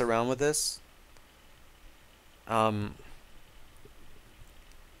like mess around with this.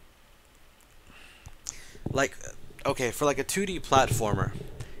 Like, okay, for like a 2D platformer,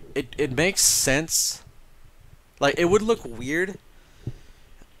 it makes sense. Like, it would look weird.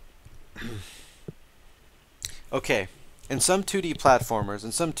 Okay, in some 2D platformers,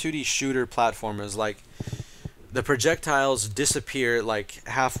 in some 2D shooter platformers, like, the projectiles disappear like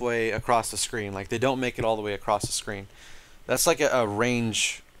halfway across the screen. Like, they don't make it all the way across the screen. That's like a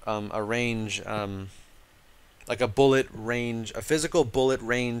range, like a bullet range, a physical bullet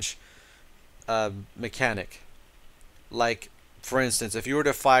range mechanic. Like, for instance, if you were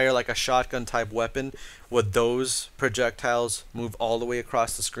to fire like a shotgun type weapon, would those projectiles move all the way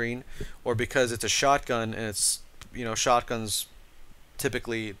across the screen? Or because it's a shotgun and it's, you know, shotguns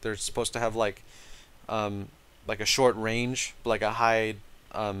typically they're supposed to have like a short range, like a high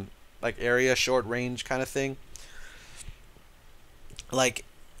like area short range kind of thing. Like,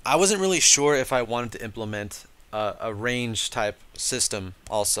 I wasn't really sure if I wanted to implement a range type system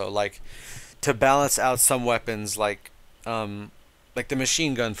also, like to balance out some weapons, like the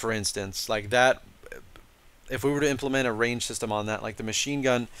machine gun, for instance. Like that, if we were to implement a range system on that, like the machine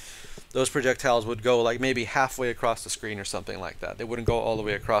gun, those projectiles would go like maybe halfway across the screen or something like that. They wouldn't go all the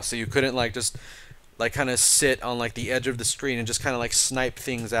way across, so you couldn't like just like kind of sit on like the edge of the screen and just kind of like snipe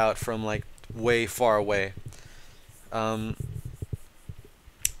things out from like way far away.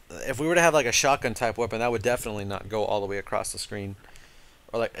 If we were to have like a shotgun type weapon, that would definitely not go all the way across the screen.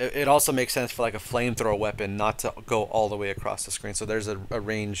 Or like, it also makes sense for like a flamethrower weapon not to go all the way across the screen. So there's a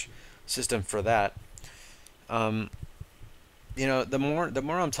range system for that. You know, the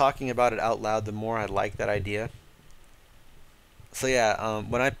more I'm talking about it out loud, the more I like that idea. So yeah,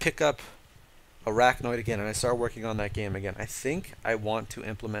 when I pick up Arachnoid again and I start working on that game again, I think I want to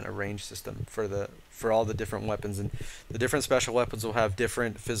implement a range system for all the different weapons, and the different special weapons will have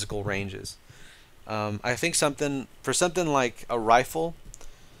different physical ranges. I think something like a rifle,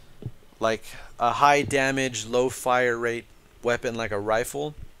 like a high damage, low fire rate weapon like a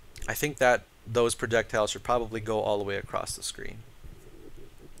rifle, I think that those projectiles should probably go all the way across the screen.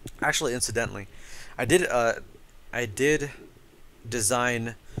 Actually, incidentally, I did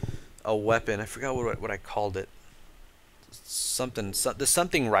design a weapon. I forgot what I called it.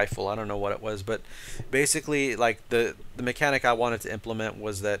 Something rifle. I don't know what it was, but basically, like the mechanic I wanted to implement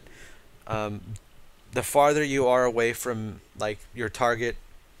was that the farther you are away from like your target,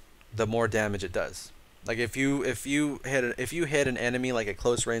 the more damage it does. Like if you hit an enemy like at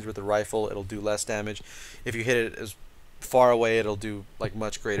close range with a rifle, it'll do less damage. If you hit it as far away, it'll do like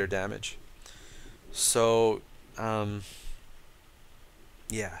much greater damage. So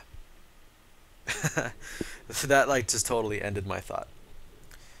yeah. So that like just totally ended my thought.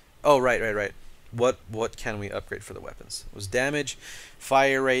 Oh, right. What can we upgrade for the weapons? It was damage,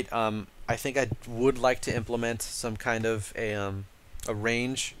 fire rate. I think I would like to implement some kind of a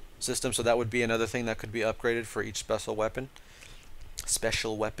range system, so that would be another thing that could be upgraded for each special weapon.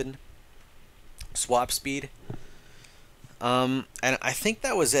 Swap speed. And I think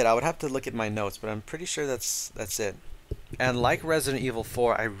that was it. I would have to look at my notes, but I'm pretty sure that's it. And like Resident Evil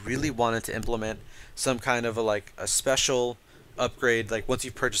 4, I really wanted to implement some kind of a special upgrade. Like once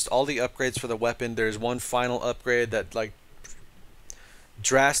you've purchased all the upgrades for the weapon, there's one final upgrade that like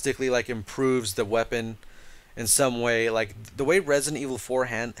drastically like improves the weapon in some way. Like the way Resident Evil 4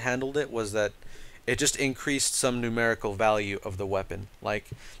 handled it was that it just increased some numerical value of the weapon. Like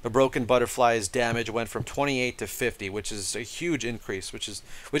the Broken Butterfly's damage went from 28 to 50, which is a huge increase, which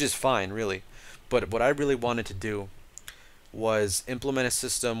is fine really. But what I really wanted to do was implement a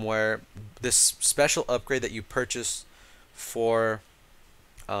system where this special upgrade that you purchase for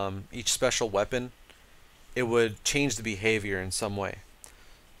each special weapon, it would change the behavior in some way.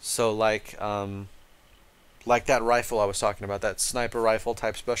 So like that rifle I was talking about, that sniper rifle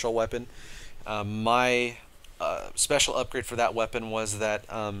type special weapon, my special upgrade for that weapon was that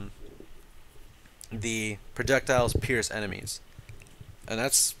the projectiles pierce enemies, and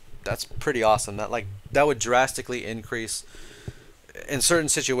that's pretty awesome. That would drastically increase. in certain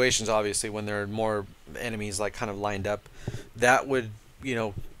situations, obviously, when there are more enemies like kind of lined up, that would, you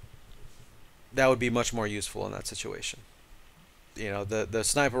know, that would be much more useful in that situation. You know, the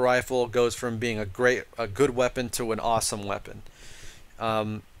sniper rifle goes from being a good weapon to an awesome weapon.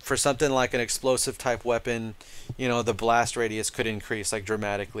 For something like an explosive type weapon, you know, the blast radius could increase like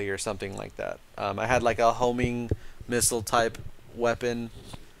dramatically or something like that. I had like a homing missile type weapon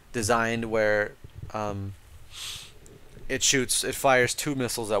designed where it fires 2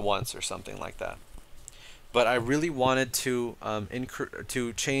 missiles at once or something like that. But I really wanted to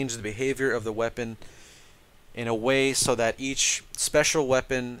change the behavior of the weapon in a way so that each special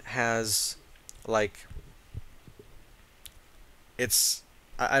weapon has like,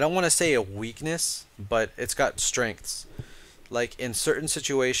 I don't want to say a weakness, but it's got strengths. Like in certain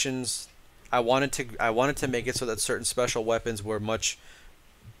situations, I wanted to make it so that certain special weapons were much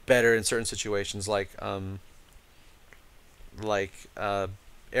better in certain situations, like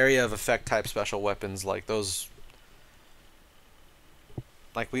area of effect type special weapons, like those.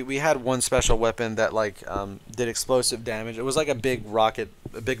 Like we had one special weapon that like did explosive damage. It was like a big rocket,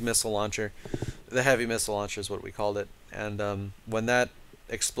 a big missile launcher. The heavy missile launcher is what we called it. And when that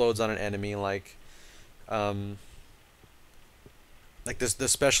explodes on an enemy, like this, the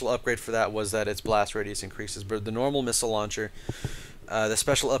special upgrade for that was that its blast radius increases. But the normal missile launcher, the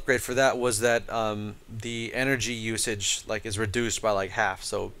special upgrade for that was that the energy usage like is reduced by like half.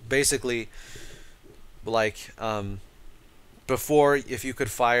 So basically, like before, if you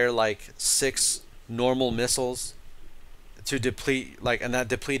could fire like 6 normal missiles to deplete, like, and that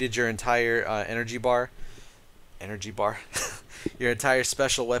depleted your entire energy bar, your entire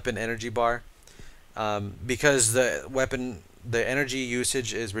special weapon energy bar, because the energy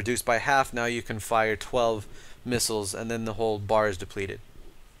usage is reduced by half. Now you can fire 12 missiles, and then the whole bar is depleted.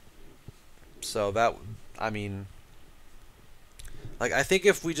 So that, I mean, like, I think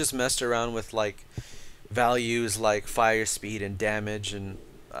if we just messed around with like values like fire speed and damage and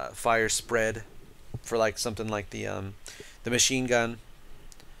fire spread for like something like the machine gun,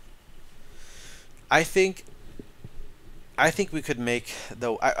 I think we could make,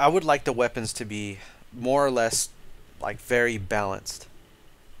 though I would like the weapons to be more or less like very balanced,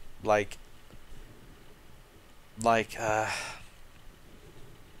 like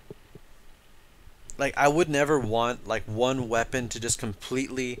I would never want like one weapon to just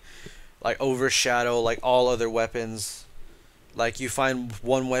completely like overshadow like all other weapons. Like you find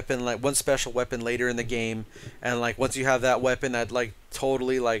one weapon, like one special weapon later in the game, and like once you have that weapon, that like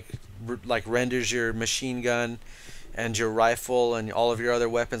totally like renders your machine gun and your rifle and all of your other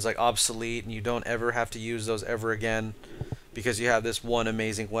weapons like obsolete, and you don't ever have to use those ever again because you have this one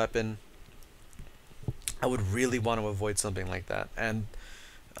amazing weapon. I would really want to avoid something like that. And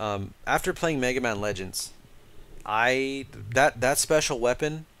after playing Mega Man Legends, that special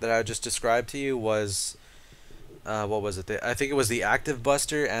weapon that I just described to you was what was it? I think it was the Active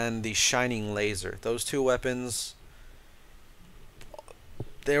Buster and the Shining Laser. Those two weapons,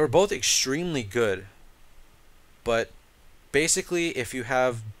 they were both extremely good. But basically, if you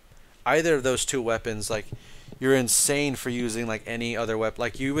have either of those two weapons, like, you're insane for using like any other weapon.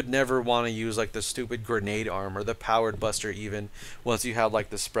 Like, you would never want to use like the stupid grenade arm or the powered buster even once you have like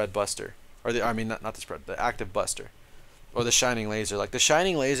the spread buster, or the, I mean, not the spread, the active buster, or the shining laser. Like, the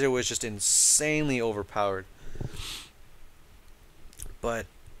shining laser was just insanely overpowered. But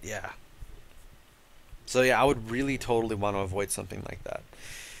yeah, so yeah, I would really totally want to avoid something like that.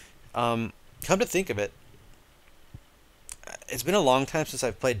 Come to think of it, it's been a long time since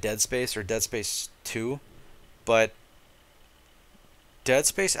I've played Dead Space or Dead Space 2, but Dead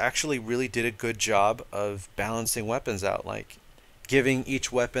Space actually really did a good job of balancing weapons out, like giving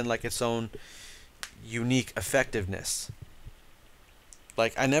each weapon like its own unique effectiveness.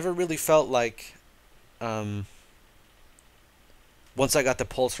 Like, I never really felt like once I got the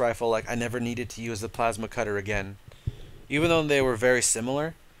pulse rifle, like, I never needed to use the plasma cutter again. Even though they were very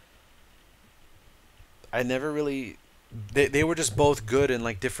similar, I never really... They were just both good in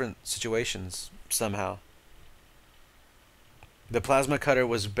like different situations somehow. The plasma cutter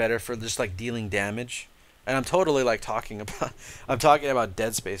was better for just like dealing damage, and I'm totally like talking about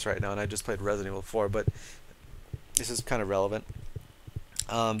Dead Space right now, and I just played Resident Evil 4, but this is kind of relevant.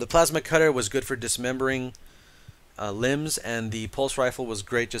 The plasma cutter was good for dismembering limbs, and the pulse rifle was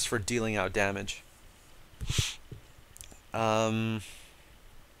great just for dealing out damage. Yeah.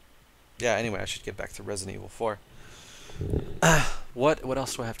 Anyway, I should get back to Resident Evil 4. What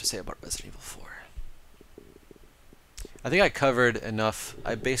else do I have to say about Resident Evil 4? I think I covered enough.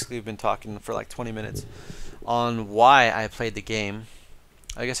 I basically have been talking for like 20 minutes on why I played the game.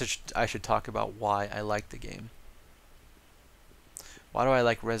 I guess I should talk about why I like the game. Why do I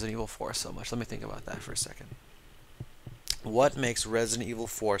like Resident Evil 4 so much? Let me think about that for a second. What makes Resident Evil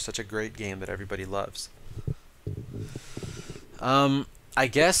 4 such a great game that everybody loves? I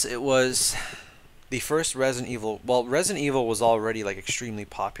guess it was the first Resident Evil. Well, Resident Evil was already like extremely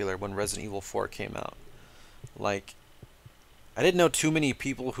popular when Resident Evil 4 came out. Like, I didn't know too many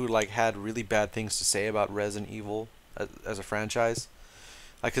people who like had really bad things to say about Resident Evil as a franchise.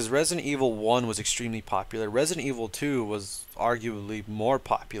 Like, cause Resident Evil 1 was extremely popular. Resident Evil 2 was arguably more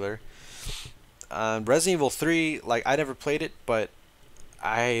popular. Resident Evil 3, like, I never played it, but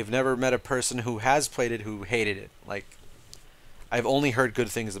I've never met a person who has played it who hated it. Like, I've only heard good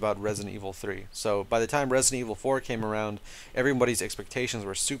things about Resident Evil 3. So by the time Resident Evil 4 came around, everybody's expectations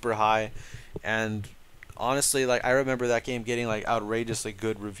were super high, and honestly, like, I remember that game getting like outrageously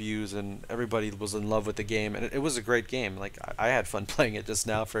good reviews, and everybody was in love with the game, and it was a great game. Like, I had fun playing it just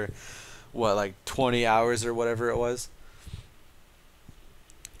now for what, like 20 hours or whatever it was.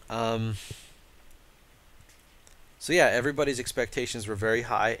 So yeah, everybody's expectations were very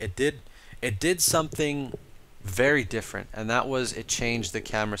high. It did something very different, and that was it changed the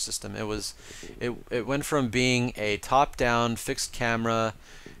camera system. It went from being a top-down fixed camera,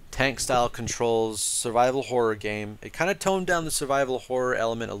 tank style controls, survival horror game. It kind of toned down the survival horror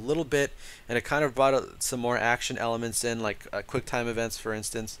element a little bit, and it kind of brought some more action elements in, like quick time events, for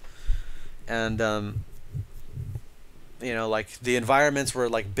instance. And you know, like the environments were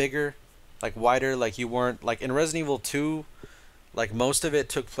like bigger, like wider. Like, you weren't like in Resident Evil 2. Like, most of it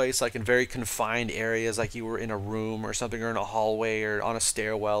took place like in very confined areas, like you were in a room or something, or in a hallway or on a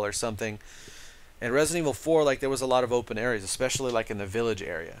stairwell or something. In Resident Evil 4, like, there was a lot of open areas, especially like in the village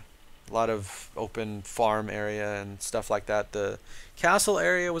area. A lot of open farm area and stuff like that. The castle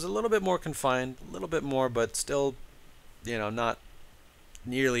area was a little bit more confined, a little bit more, but still, you know, not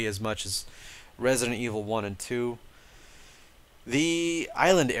nearly as much as Resident Evil 1 and 2. The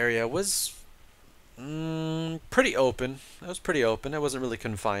island area was pretty open. It was pretty open. It wasn't really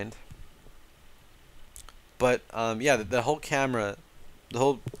confined. But yeah, the whole camera, the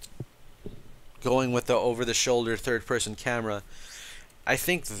whole going with the over-the-shoulder third-person camera, I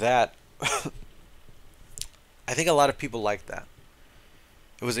think that I think a lot of people liked that.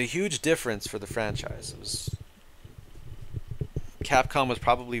 It was a huge difference for the franchise. It was, Capcom was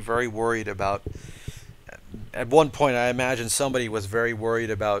probably very worried about. At one point, I imagine somebody was very worried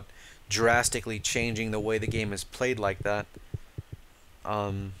about drastically changing the way the game is played like that,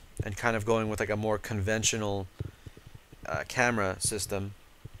 and kind of going with like a more conventional camera system.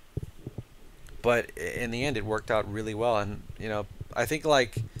 But in the end, it worked out really well, and you know, I think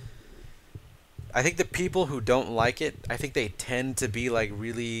the people who don't like it, I think they tend to be like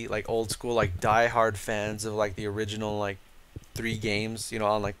really like old school, like die-hard fans of like the original like 3 games, you know,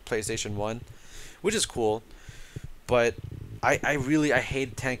 on like PlayStation 1, which is cool. But I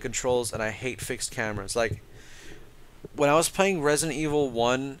hate tank controls, and I hate fixed cameras. Like, when I was playing Resident Evil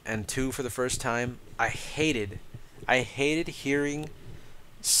 1 and 2 for the first time, I hated hearing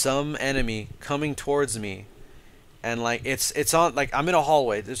some enemy coming towards me, and like it's on, like, I'm in a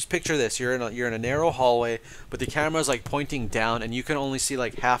hallway. Just picture this: you're in a narrow hallway, but the camera's like pointing down, and you can only see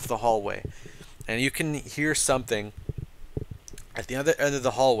like half the hallway, and you can hear something at the other end of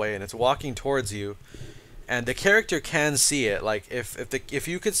the hallway, and it's walking towards you. And the character can see it. Like, if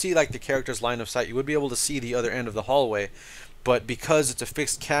you could see like the character's line of sight, you would be able to see the other end of the hallway. But because it's a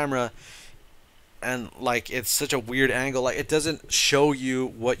fixed camera, and like it's such a weird angle, like it doesn't show you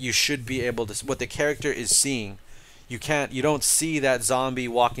what you should be able to, what the character is seeing. You don't see that zombie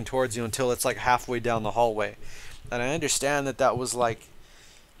walking towards you until it's like halfway down the hallway. And I understand that was like,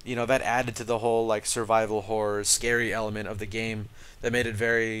 you know, that added to the whole like survival horror scary element of the game, that made it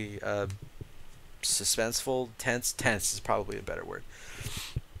very suspenseful, tense is probably a better word.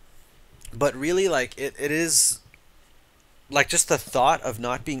 But really, like, it is like just the thought of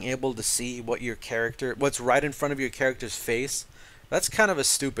not being able to see what's right in front of your character's face. That's kind of a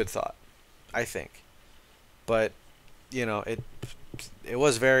stupid thought, I think. But you know, it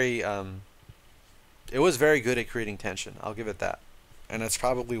was very good at creating tension, I'll give it that. And that's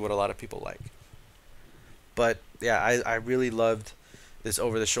probably what a lot of people like. But yeah, I really loved this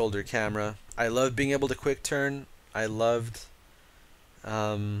over-the-shoulder camera. I loved being able to quick turn. I loved,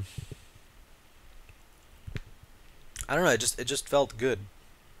 I don't know. It just felt good.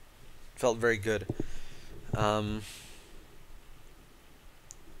 Felt very good. The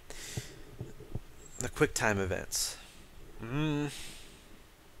quick time events. I'm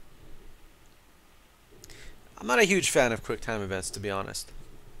not a huge fan of quick time events, to be honest.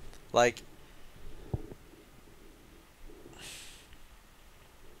 Like,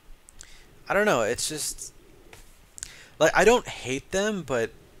 I don't know, it's just like, I don't hate them,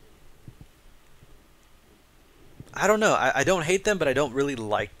 but I don't know. I don't hate them, but I don't really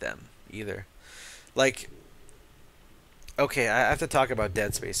like them either. Like, okay, I have to talk about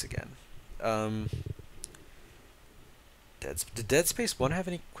Dead Space again. Did Dead Space 1 have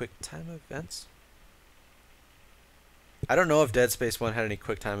any QuickTime events? I don't know if Dead Space 1 had any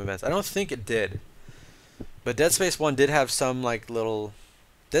QuickTime events. I don't think it did. But Dead Space 1 did have some, like, little...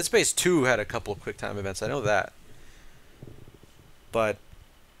 Dead Space 2 had a couple of QuickTime events. I know that. But,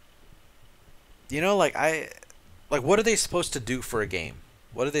 you know, like, like, what are they supposed to do for a game?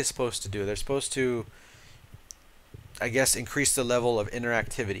 What are they supposed to do? They're supposed to, I guess, increase the level of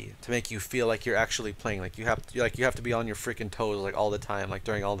interactivity to make you feel like you're actually playing. Like, you have to be on your freaking toes, like, all the time, like,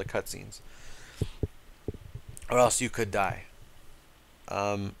 during all the cutscenes. Or else you could die.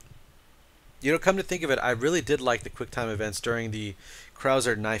 You know, come to think of it, I really did like the QuickTime events during the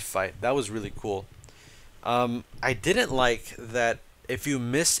Krauser knife fight. That was really cool. I didn't like that if you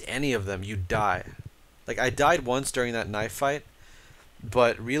miss any of them, you die. Like, I died once during that knife fight,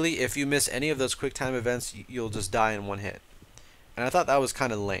 but really, if you miss any of those QuickTime events, you'll just die in one hit. And I thought that was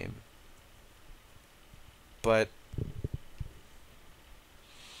kind of lame. But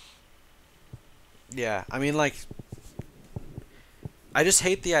yeah, I mean, like, I just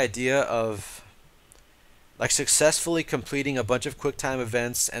hate the idea of, like, successfully completing a bunch of QuickTime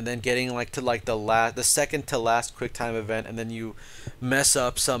events and then getting, like, to, like, the second to last QuickTime event, and then you mess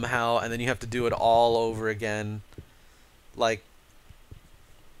up somehow and then you have to do it all over again. Like,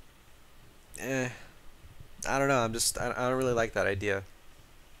 I don't know, I don't really like that idea.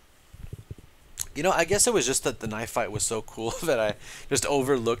 You know, I guess it was just that the knife fight was so cool that I just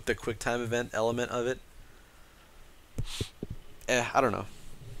overlooked the QuickTime event element of it. I don't know.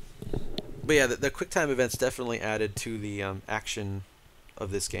 But yeah, the QuickTime events definitely added to the action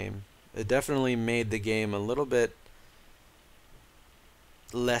of this game. It definitely made the game a little bit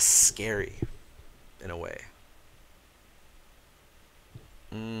less scary, in a way.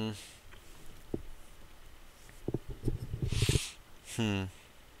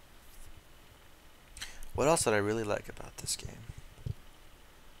 What else did I really like about this game?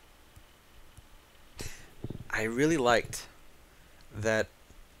 I really liked that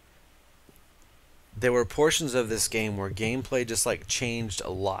there were portions of this game where gameplay just, like, changed a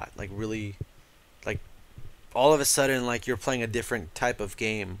lot. Like, really, like, all of a sudden, like, you're playing a different type of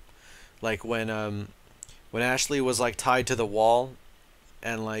game. Like, when Ashley was, like, tied to the wall,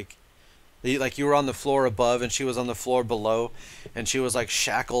 and, like, you were on the floor above and she was on the floor below, and she was, like,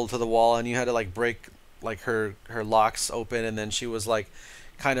 shackled to the wall, and you had to, like, break, like, her locks open, and then she was, like,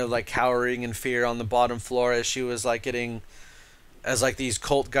 kind of, like, cowering in fear on the bottom floor as she was, like, as, like, these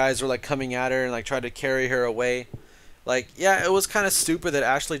cult guys were, like, coming at her and, like, tried to carry her away. Like, yeah, it was kind of stupid that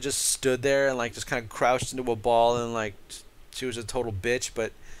Ashley just stood there and, like, just kind of crouched into a ball, and, like, she was a total bitch,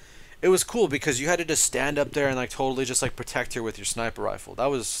 but it was cool because you had to just stand up there and, like, totally just, like, protect her with your sniper rifle. That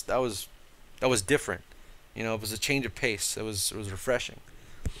was different. You know, it was a change of pace. It was refreshing.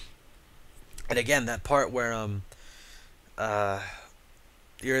 And again, that part where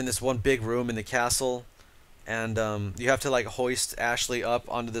you're in this one big room in the castle, and you have to, like, hoist Ashley up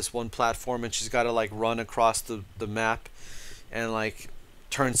onto this one platform, and she's got to, like, run across the map and, like,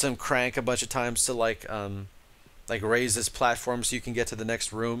 turn some crank a bunch of times to, like raise this platform so you can get to the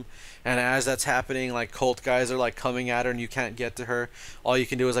next room. And as that's happening, like, cult guys are, like, coming at her and you can't get to her. All you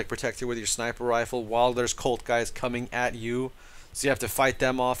can do is, like, protect her with your sniper rifle while there's cult guys coming at you, so you have to fight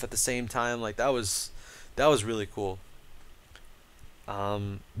them off at the same time. Like, that was really cool.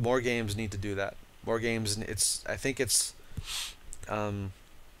 More games need to do that. More games, and I think it's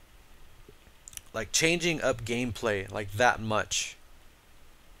like, changing up gameplay like that much,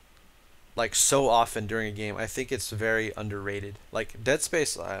 like, so often during a game. I think it's very underrated. Like, Dead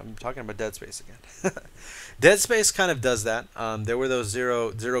Space, I'm talking about Dead Space again. Dead Space kind of does that. There were those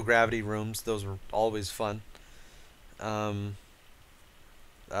zero gravity rooms. Those were always fun. The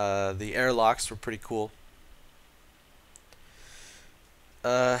airlocks were pretty cool.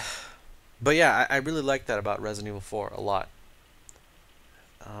 But yeah, I really like that about Resident Evil 4 a lot.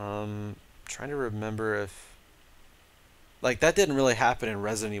 Trying to remember if, like, that didn't really happen in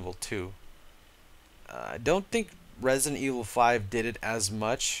Resident Evil 2. I don't think Resident Evil 5 did it as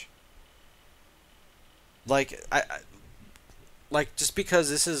much. Like, like, just because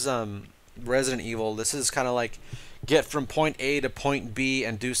this is Resident Evil, this is kind of like get from point A to point B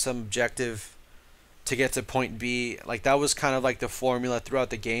and do some objective to get to point B. Like, that was kind of like the formula throughout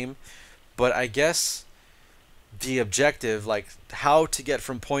the game. But I guess the objective, like, how to get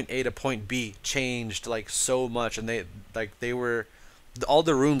from point A to point B, changed, like, so much, and they were all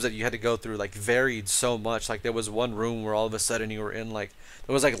the rooms that you had to go through like varied so much. Like there was one room where all of a sudden you were in like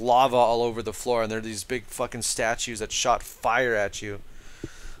there was like lava all over the floor, and there were these big fucking statues that shot fire at you.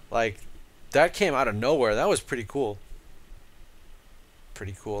 Like that came out of nowhere. That was pretty cool.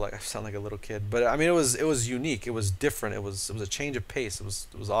 Pretty cool. Like I sound like a little kid, but I mean it was unique. It was different. It was a change of pace. It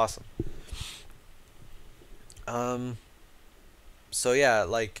was awesome. So yeah,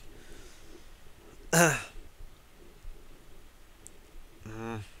 like I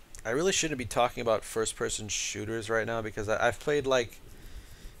really shouldn't be talking about first-person shooters right now because I've played like,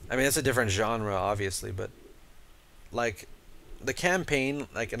 I mean it's a different genre obviously, but like the campaign,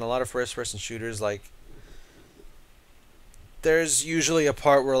 like in a lot of first-person shooters, like there's usually a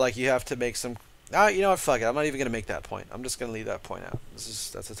part where like you have to make some, you know what, fuck it, I'm not even gonna make that point. I'm just gonna leave that point out.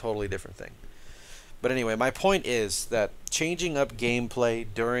 That's a totally different thing. But anyway, my point is that changing up gameplay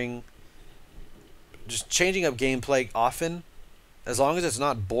just changing up gameplay often, as long as it's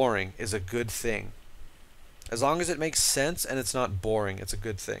not boring, is a good thing. As long as it makes sense and it's not boring, it's a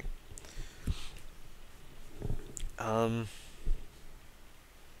good thing. I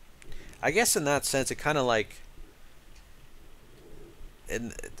guess in that sense, it kind of like,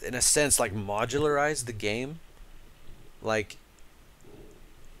 in a sense, like modularized the game. Like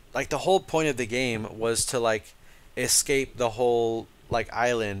the whole point of the game was to like escape the whole like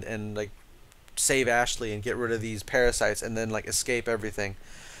island and like save Ashley and get rid of these parasites and then like escape everything.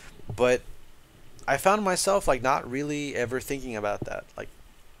 But I found myself like not really ever thinking about that.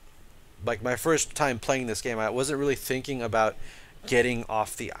 Like my first time playing this game, I wasn't really thinking about getting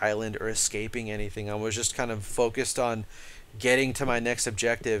off the island or escaping anything. I was just kind of focused on getting to my next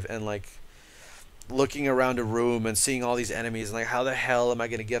objective and like looking around a room and seeing all these enemies and like how the hell am I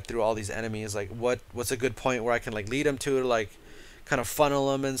gonna get through all these enemies? Like what's a good point where I can like lead them to like kind of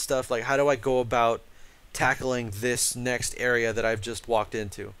funnel them and stuff. Like how do I go about tackling this next area that I've just walked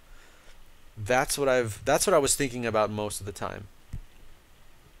into? That's what I was thinking about most of the time.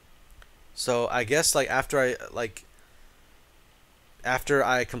 So I guess like after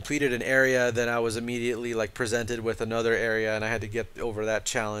I completed an area, then I was immediately like presented with another area and I had to get over that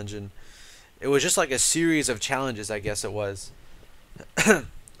challenge, and it was just like a series of challenges, I guess it was.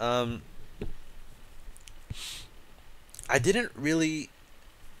 I didn't really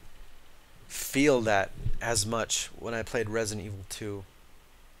feel that as much when I played Resident Evil 2.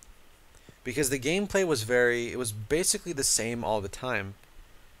 Because the gameplay was it was basically the same all the time.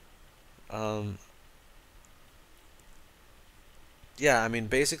 Yeah, I mean,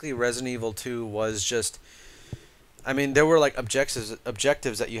 basically Resident Evil 2 was just, I mean, there were like objectives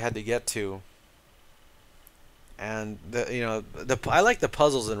that you had to get to. And I like the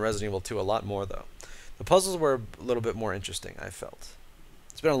puzzles in Resident Evil 2 a lot more though. The puzzles were a little bit more interesting, I felt.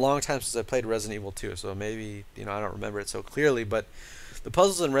 It's been a long time since I played Resident Evil 2, so maybe, I don't remember it so clearly, but the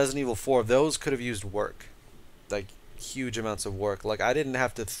puzzles in Resident Evil 4, those could have used work. Like, huge amounts of work. Like, I didn't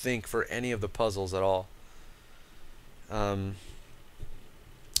have to think for any of the puzzles at all.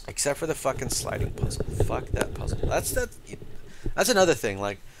 Except for the fucking sliding puzzle. Fuck that puzzle. That's another thing.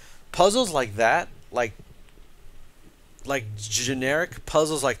 Like, puzzles like that, like generic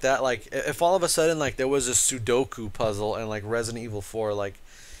puzzles like that, like if all of a sudden like there was a Sudoku puzzle in like Resident Evil 4, like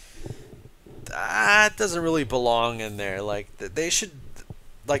that doesn't really belong in there. Like they should,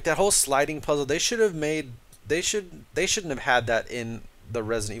 like that whole sliding puzzle, they shouldn't have had that in the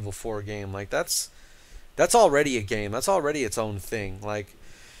Resident Evil 4 game. Like that's already a game. That's already its own thing. Like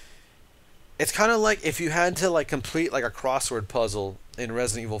it's kind of like if you had to like complete like a crossword puzzle in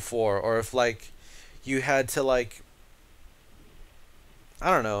Resident Evil 4, or if like you had to like, I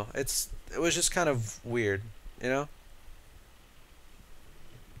don't know. It was just kind of weird, Or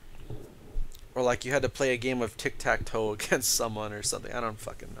like you had to play a game of tic-tac-toe against someone or something. I don't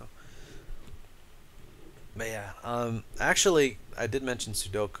fucking know. But yeah, actually, I did mention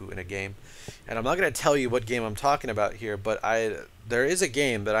Sudoku in a game, and I'm not gonna tell you what game I'm talking about here, but there is a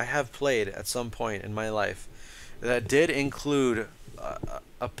game that I have played at some point in my life that did include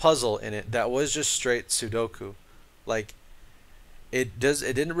a puzzle in it that was just straight Sudoku, like. It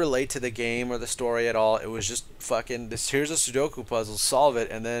didn't relate to the game or the story at all. It was just fucking here's a Sudoku puzzle, solve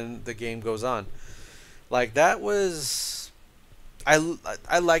it, and then the game goes on. Like that was, I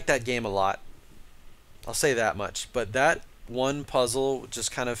like that game a lot. I'll say that much. But that one puzzle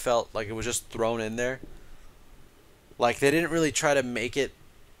just kind of felt like it was just thrown in there. Like they didn't really try to make it.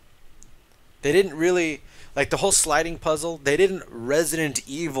 They didn't really like the whole sliding puzzle. They didn't Resident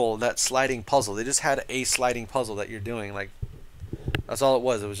Evil that sliding puzzle. They just had a sliding puzzle that you're doing. Like. That's all it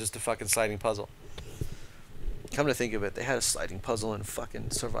was. It was just a fucking sliding puzzle. Come to think of it, they had a sliding puzzle in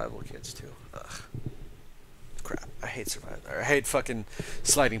fucking Survival Kids too. Ugh. crap. I hate survival. I hate fucking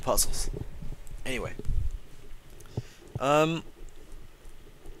sliding puzzles. Anyway. I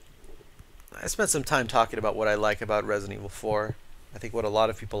spent some time talking about what I like about Resident Evil 4. I think what a lot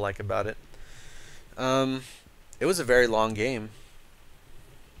of people like about it. It was a very long game.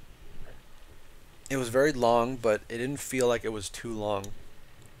 It was very long, but it didn't feel like it was too long.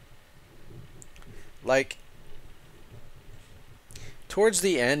 Like, towards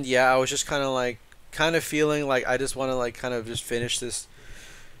the end, yeah, I was just kind of feeling like I just want to like kind of just finish this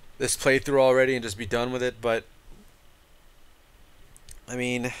playthrough already and just be done with it, but I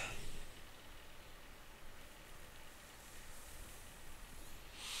mean,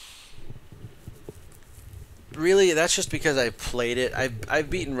 really, that's just because I played it. I've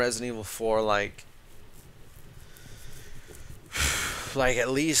beaten Resident Evil 4 like at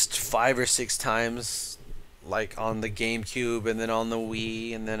least 5 or 6 times, like on the GameCube and then on the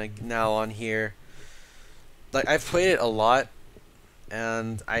Wii and then now on here. Like, I've played it a lot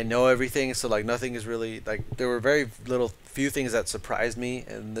and I know everything, so like nothing is really like, there were very few things that surprised me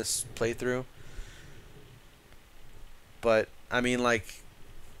in this playthrough. But I mean, like,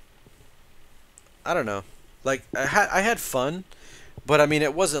 I don't know. Like, I had fun, but I mean,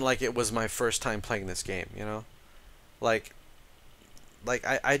 it wasn't like it was my first time playing this game, you know? Like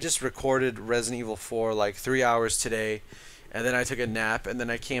I just recorded Resident Evil 4 like 3 hours today, and then I took a nap, and then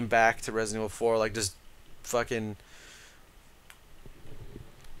I came back to Resident Evil 4 like just fucking,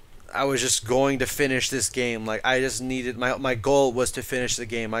 I was just going to finish this game. Like, I just needed, my goal was to finish the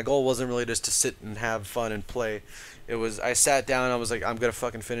game. My goal wasn't really just to sit and have fun and play. It was, I sat down and I was like, I'm gonna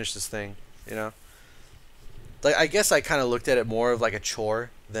fucking finish this thing, you know? Like, I guess I kind of looked at it more of like a chore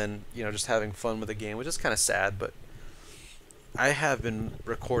than, you know, just having fun with the game, which is kind of sad, but I have been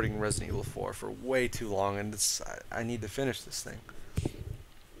recording Resident Evil 4 for way too long, and I need to finish this thing.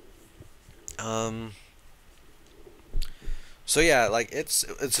 So yeah, like, it's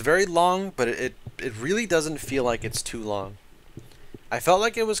very long, but it really doesn't feel like it's too long. I felt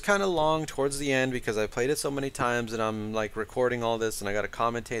like it was kind of long towards the end because I played it so many times, and I'm like recording all this, and I got to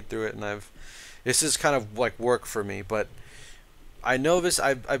commentate through it, and this is kind of like work for me, but I know this.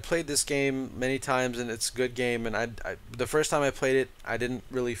 I played this game many times, and it's a good game. And I the first time I played it, I didn't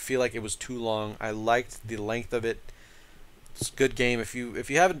really feel like it was too long. I liked the length of it. It's a good game. If you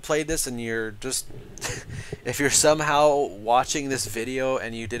haven't played this and you're just if you're somehow watching this video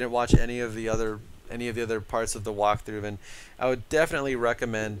and you didn't watch any of the other parts of the walkthrough, then I would definitely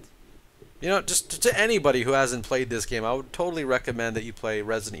recommend, you know, just to anybody who hasn't played this game, I would totally recommend that you play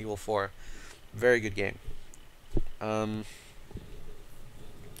Resident Evil 4. Very good game.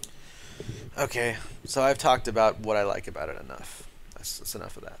 Okay, so I've talked about what I like about it enough. That's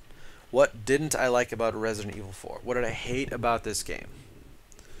enough of that. What didn't I like about Resident Evil 4? What did I hate about this game?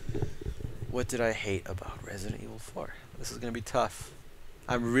 What did I hate about Resident Evil 4? This is going to be tough.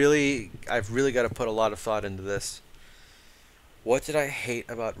 I've really got to put a lot of thought into this. What did I hate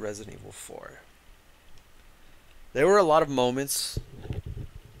about Resident Evil 4? There were a lot of moments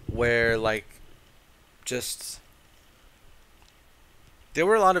where, like, there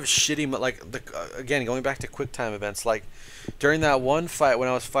were a lot of shitty, like, again, going back to QuickTime events, like, during that one fight when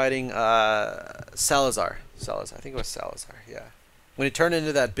I was fighting Salazar, I think it was Salazar, yeah. When he turned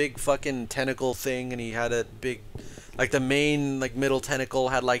into that big fucking tentacle thing, and he had a big, like, the main, like, middle tentacle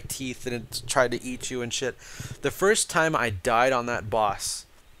had, like, teeth, and it tried to eat you and shit. The first time I died on that boss,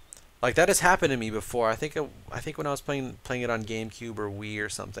 like, that has happened to me before. I think when I was playing it on GameCube or Wii or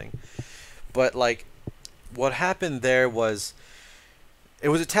something. But, like, what happened there was, it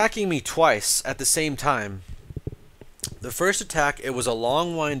was attacking me twice at the same time. The first attack, it was a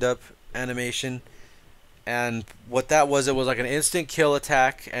long wind-up animation, and what that was, it was like an instant kill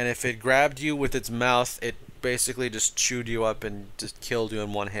attack, and if it grabbed you with its mouth, it basically just chewed you up and just killed you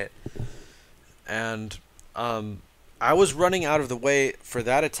in one hit. And I was running out of the way for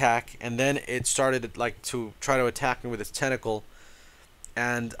that attack, and then it started like to try to attack me with its tentacle,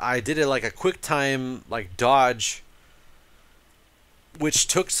 and I did it like a quick time like dodge, which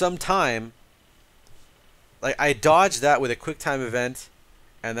took some time. Like, I dodged that with a quick time event,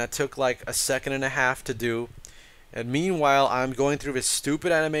 and that took like a second and a half to do. And meanwhile, I'm going through this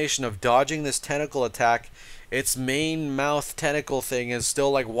stupid animation of dodging this tentacle attack. Its main mouth tentacle thing is still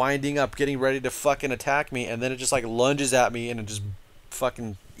like winding up, getting ready to fucking attack me, and then it just like lunges at me and it just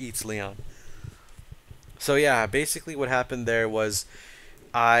fucking eats Leon. So yeah, basically what happened there was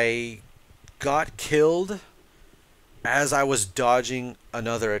I got killed as I was dodging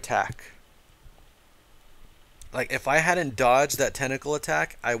another attack. Like, if I hadn't dodged that tentacle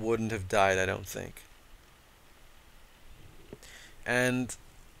attack, I wouldn't have died, I don't think. And,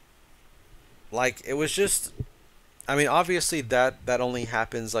 like, it was just, I mean, obviously that only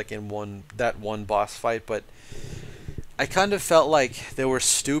happens like in one boss fight, but I kind of felt like there were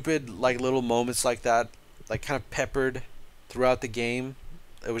stupid like little moments like that, like kind of peppered throughout the game.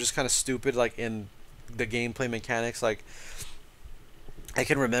 It was just kind of stupid, like in the gameplay mechanics. Like I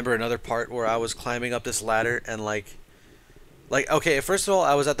can remember another part where I was climbing up this ladder and like okay, first of all,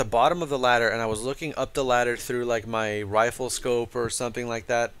 I was at the bottom of the ladder and I was looking up the ladder through like my rifle scope or something like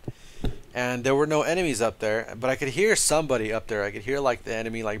that, and there were no enemies up there, but I could hear somebody up there. I could hear like the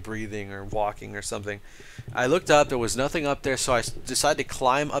enemy like breathing or walking or something. I looked up, there was nothing up there, so I decided to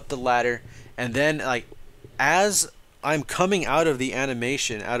climb up the ladder, and then like as I'm coming out of the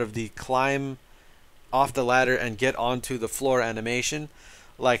animation, out of the climb off the ladder and get onto the floor animation,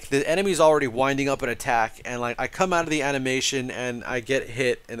 like the enemy's already winding up an attack, and like I come out of the animation and I get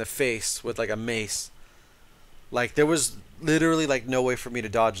hit in the face with like a mace. Like there was literally like no way for me to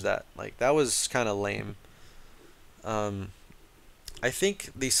dodge that. Like that was kind of lame. I think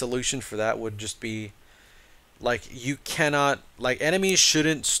the solution for that would just be like you cannot, like enemies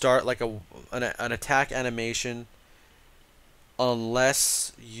shouldn't start like an attack animation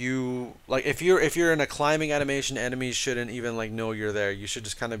unless you like if you're in a climbing animation, enemies shouldn't even like know you're there. You should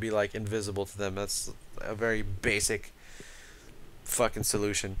just kind of be like invisible to them. That's a very basic fucking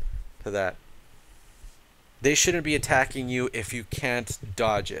solution to that. They shouldn't be attacking you if you can't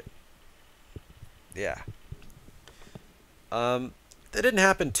dodge it. Yeah. That didn't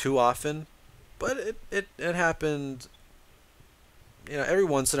happen too often, but it happened, you know, every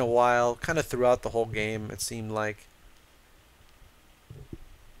once in a while, kind of throughout the whole game. It seemed like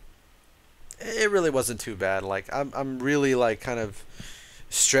it really wasn't too bad. Like I'm really like kind of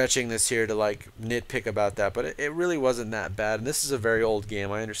stretching this here to like nitpick about that, but it really wasn't that bad. And this is a very old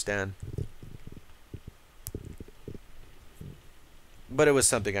game, I understand, but it was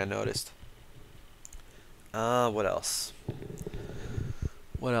something I noticed. What else?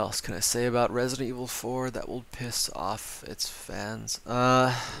 What else can I say about Resident Evil 4 that will piss off its fans?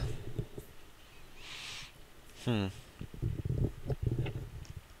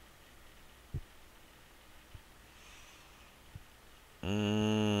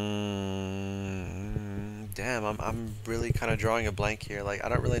 Damn, I'm really kind of drawing a blank here. Like I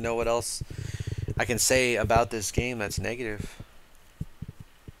don't really know what else I can say about this game that's negative.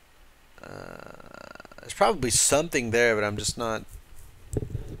 There's probably something there, but I'm just not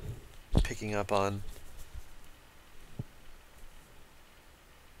picking up on.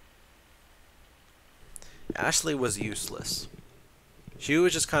 Ashley was useless. She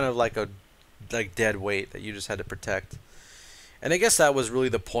was just kind of like a dead weight that you just had to protect. And I guess that was really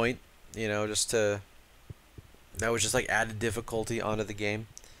the point, you know, that was just like added difficulty onto the game.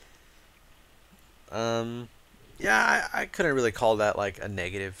 Yeah, I couldn't really call that like a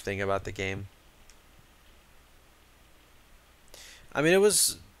negative thing about the game. I mean,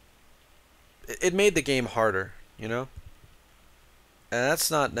 it made the game harder, you know? And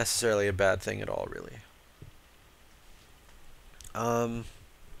that's not necessarily a bad thing at all, really.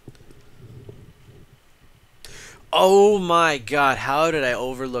 Oh my god, how did I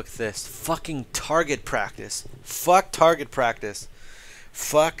overlook this? Fucking target practice. Fuck target practice.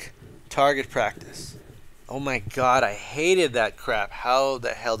 Fuck target practice. Oh my god, I hated that crap. How the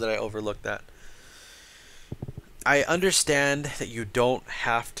hell did I overlook that? I understand that you don't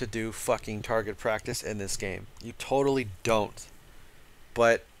have to do fucking target practice in this game. You totally don't.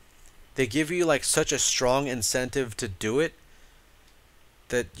 But they give you like such a strong incentive to do it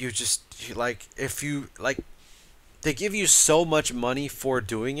that they give you so much money for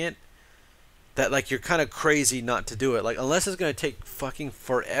doing it that like you're kind of crazy not to do it. Like unless it's going to take fucking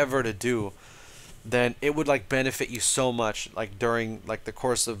forever to do, then it would like benefit you so much like during like the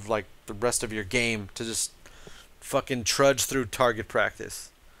course of like the rest of your game to just fucking trudge through target practice.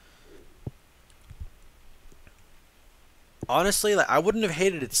 Honestly, like I wouldn't have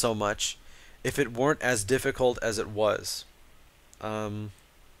hated it so much if it weren't as difficult as it was.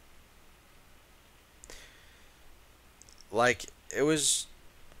 Like it was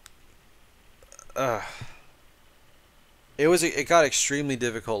it got extremely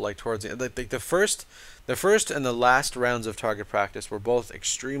difficult like towards the like the first and the last rounds of target practice were both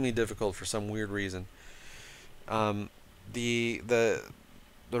extremely difficult for some weird reason. The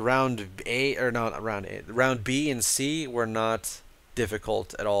round A, or not round A, round B and C were not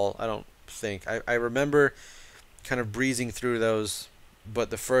difficult at all, I don't think. I remember kind of breezing through those, but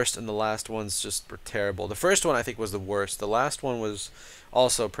the first and the last ones just were terrible. The first one I think was the worst. The last one was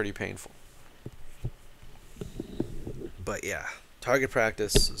also pretty painful. But yeah, target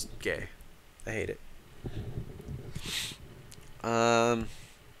practice is gay. I hate it.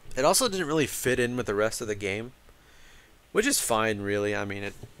 It also didn't really fit in with the rest of the game. which is fine, really. I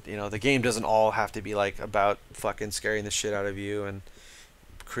mean, the game doesn't all have to be like about fucking scaring the shit out of you and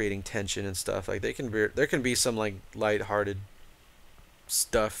creating tension and stuff. Like there can be some like lighthearted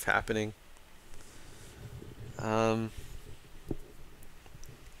stuff happening. So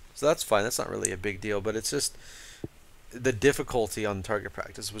that's fine. That's not really a big deal, but it's just the difficulty on target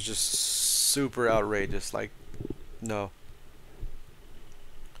practice was just super outrageous. Like, no.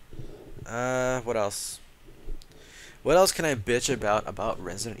 What else? What else can I bitch about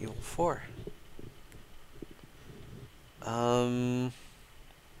Resident Evil 4?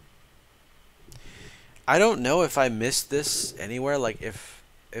 I don't know if I missed this anywhere. Like, if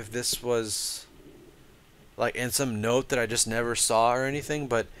this was like in some note that I just never saw or anything,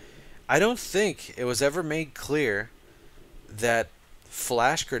 but I don't think it was ever made clear that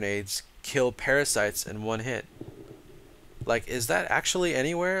flash grenades kill parasites in one hit. Like, is that actually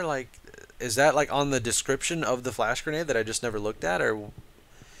anywhere? Like, is that like on the description of the flash grenade that I just never looked at? Or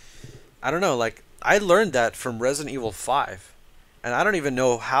I don't know. Like, I learned that from Resident Evil 5, and I don't even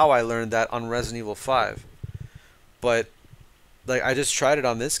know how I learned that on Resident Evil 5. But like, I just tried it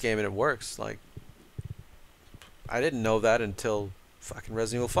on this game and it works. Like, I didn't know that until fucking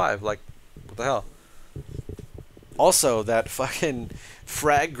Resident Evil 5. Like, what the hell? Also, that fucking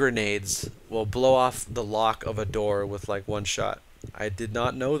frag grenades will blow off the lock of a door with like one shot. I did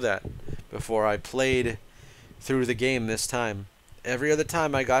not know that before I played through the game this time. Every other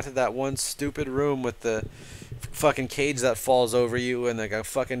time I got to that one stupid room with the fucking cage that falls over you and like a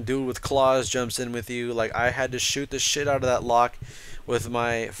fucking dude with claws jumps in with you, like I had to shoot the shit out of that lock with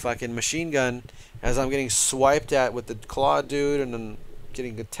my fucking machine gun as I'm getting swiped at with the claw dude and then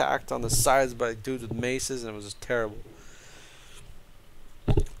getting attacked on the sides by dudes with maces, and it was just terrible.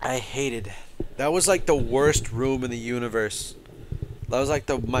 I hated. That was like the worst room in the universe. That was like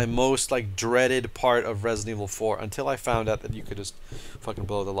my most like dreaded part of Resident Evil 4 until I found out that you could just fucking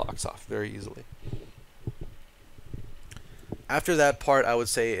blow the locks off very easily. After that part, I would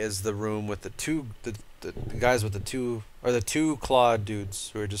say is the room with the guys with the two clawed dudes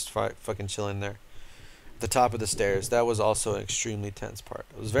who are just fucking chilling there. The top of the stairs. That was also an extremely tense part.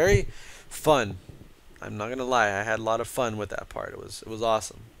 It was very fun. I'm not gonna lie, I had a lot of fun with that part. It was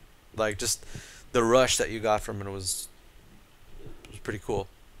awesome. Like, just the rush that you got from it was pretty cool,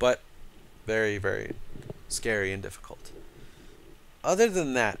 but very, very scary and difficult. Other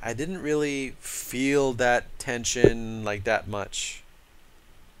than that, I didn't really feel that tension like that much.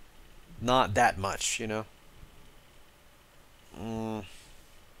 Not that much, you know.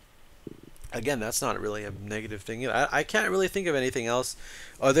 Again, that's not really a negative thing. I can't really think of anything else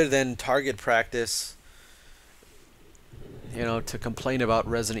other than target practice, you know, to complain about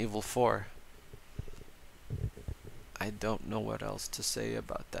Resident Evil 4. I don't know what else to say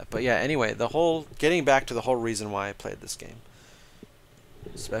about that. But yeah, anyway, getting back to the whole reason why I played this game.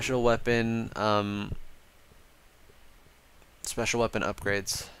 Special weapon upgrades.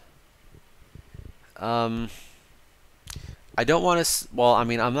 I don't want to... Well, I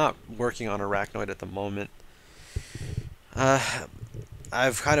mean, I'm not working on Arachnoid at the moment.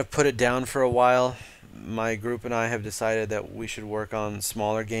 I've kind of put it down for a while. My group and I have decided that we should work on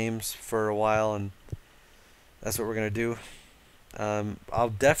smaller games for a while, and that's what we're going to do. I'll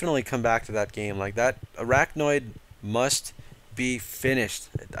definitely come back to that game. Like, that Arachnoid must be finished.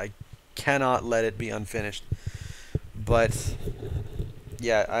 I cannot let it be unfinished. But,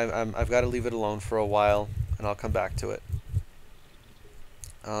 yeah, I've got to leave it alone for a while, and I'll come back to it.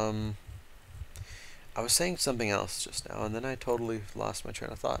 I was saying something else just now, and then I totally lost my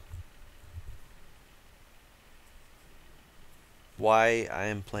train of thought. Why I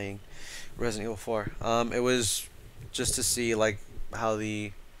am playing Resident Evil 4. It was just to see like how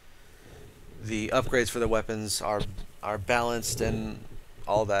the upgrades for the weapons are balanced and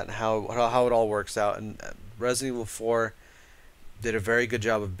all that, and how it all works out. And Resident Evil 4 did a very good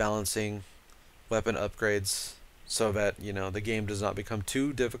job of balancing weapon upgrades so that, you know, the game does not become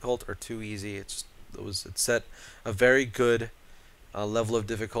too difficult or too easy. It set a very good level of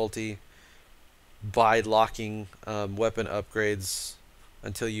difficulty by locking weapon upgrades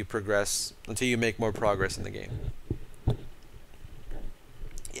until you make more progress in the game.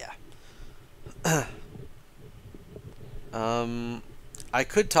 Yeah. I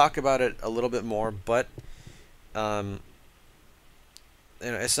could talk about it a little bit more, but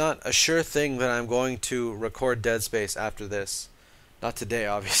it's not a sure thing that I'm going to record Dead Space after this. Not today,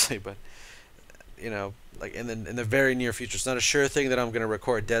 obviously, but you know, like in the very near future. It's not a sure thing that I'm going to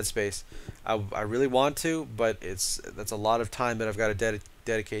record Dead Space. I really want to, but that's a lot of time that I've got to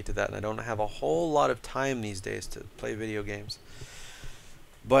dedicate to that, and I don't have a whole lot of time these days to play video games.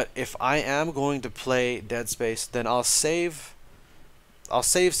 But if I am going to play Dead Space, then I'll save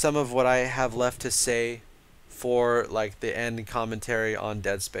some of what I have left to say for like the end commentary on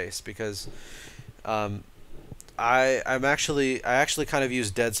Dead Space, because I actually kind of use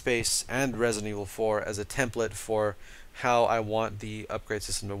Dead Space and Resident Evil 4 as a template for how I want the upgrade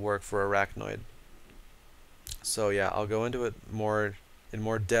system to work for Arachnoid. So yeah, I'll go into it in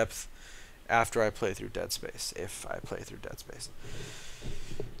more depth after I play through Dead Space, if I play through Dead Space.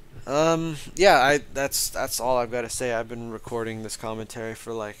 Yeah, that's all I've got to say. I've been recording this commentary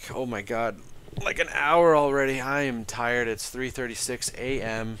for like, oh my god, like an hour already. I am tired. It's 3:36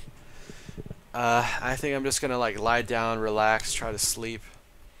 a.m. I think I'm just gonna like lie down, relax, try to sleep.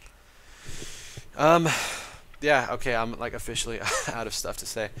 Yeah, okay, I'm like officially out of stuff to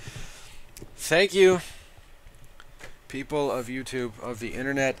say. Thank you, people of YouTube, of the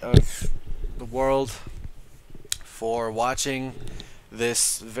internet, of the world, for watching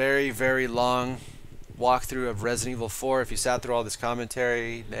this very, very long walkthrough of Resident Evil 4. If you sat through all this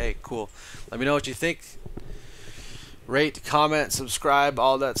commentary, hey, cool. Let me know what you think. Rate, comment, subscribe,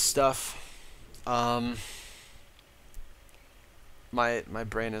 all that stuff. My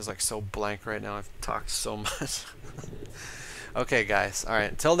brain is like so blank right now. I've talked so much. Okay, guys. All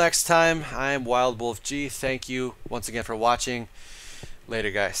right. Until next time, I am WildWolfG. Thank you once again for watching.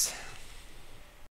 Later, guys.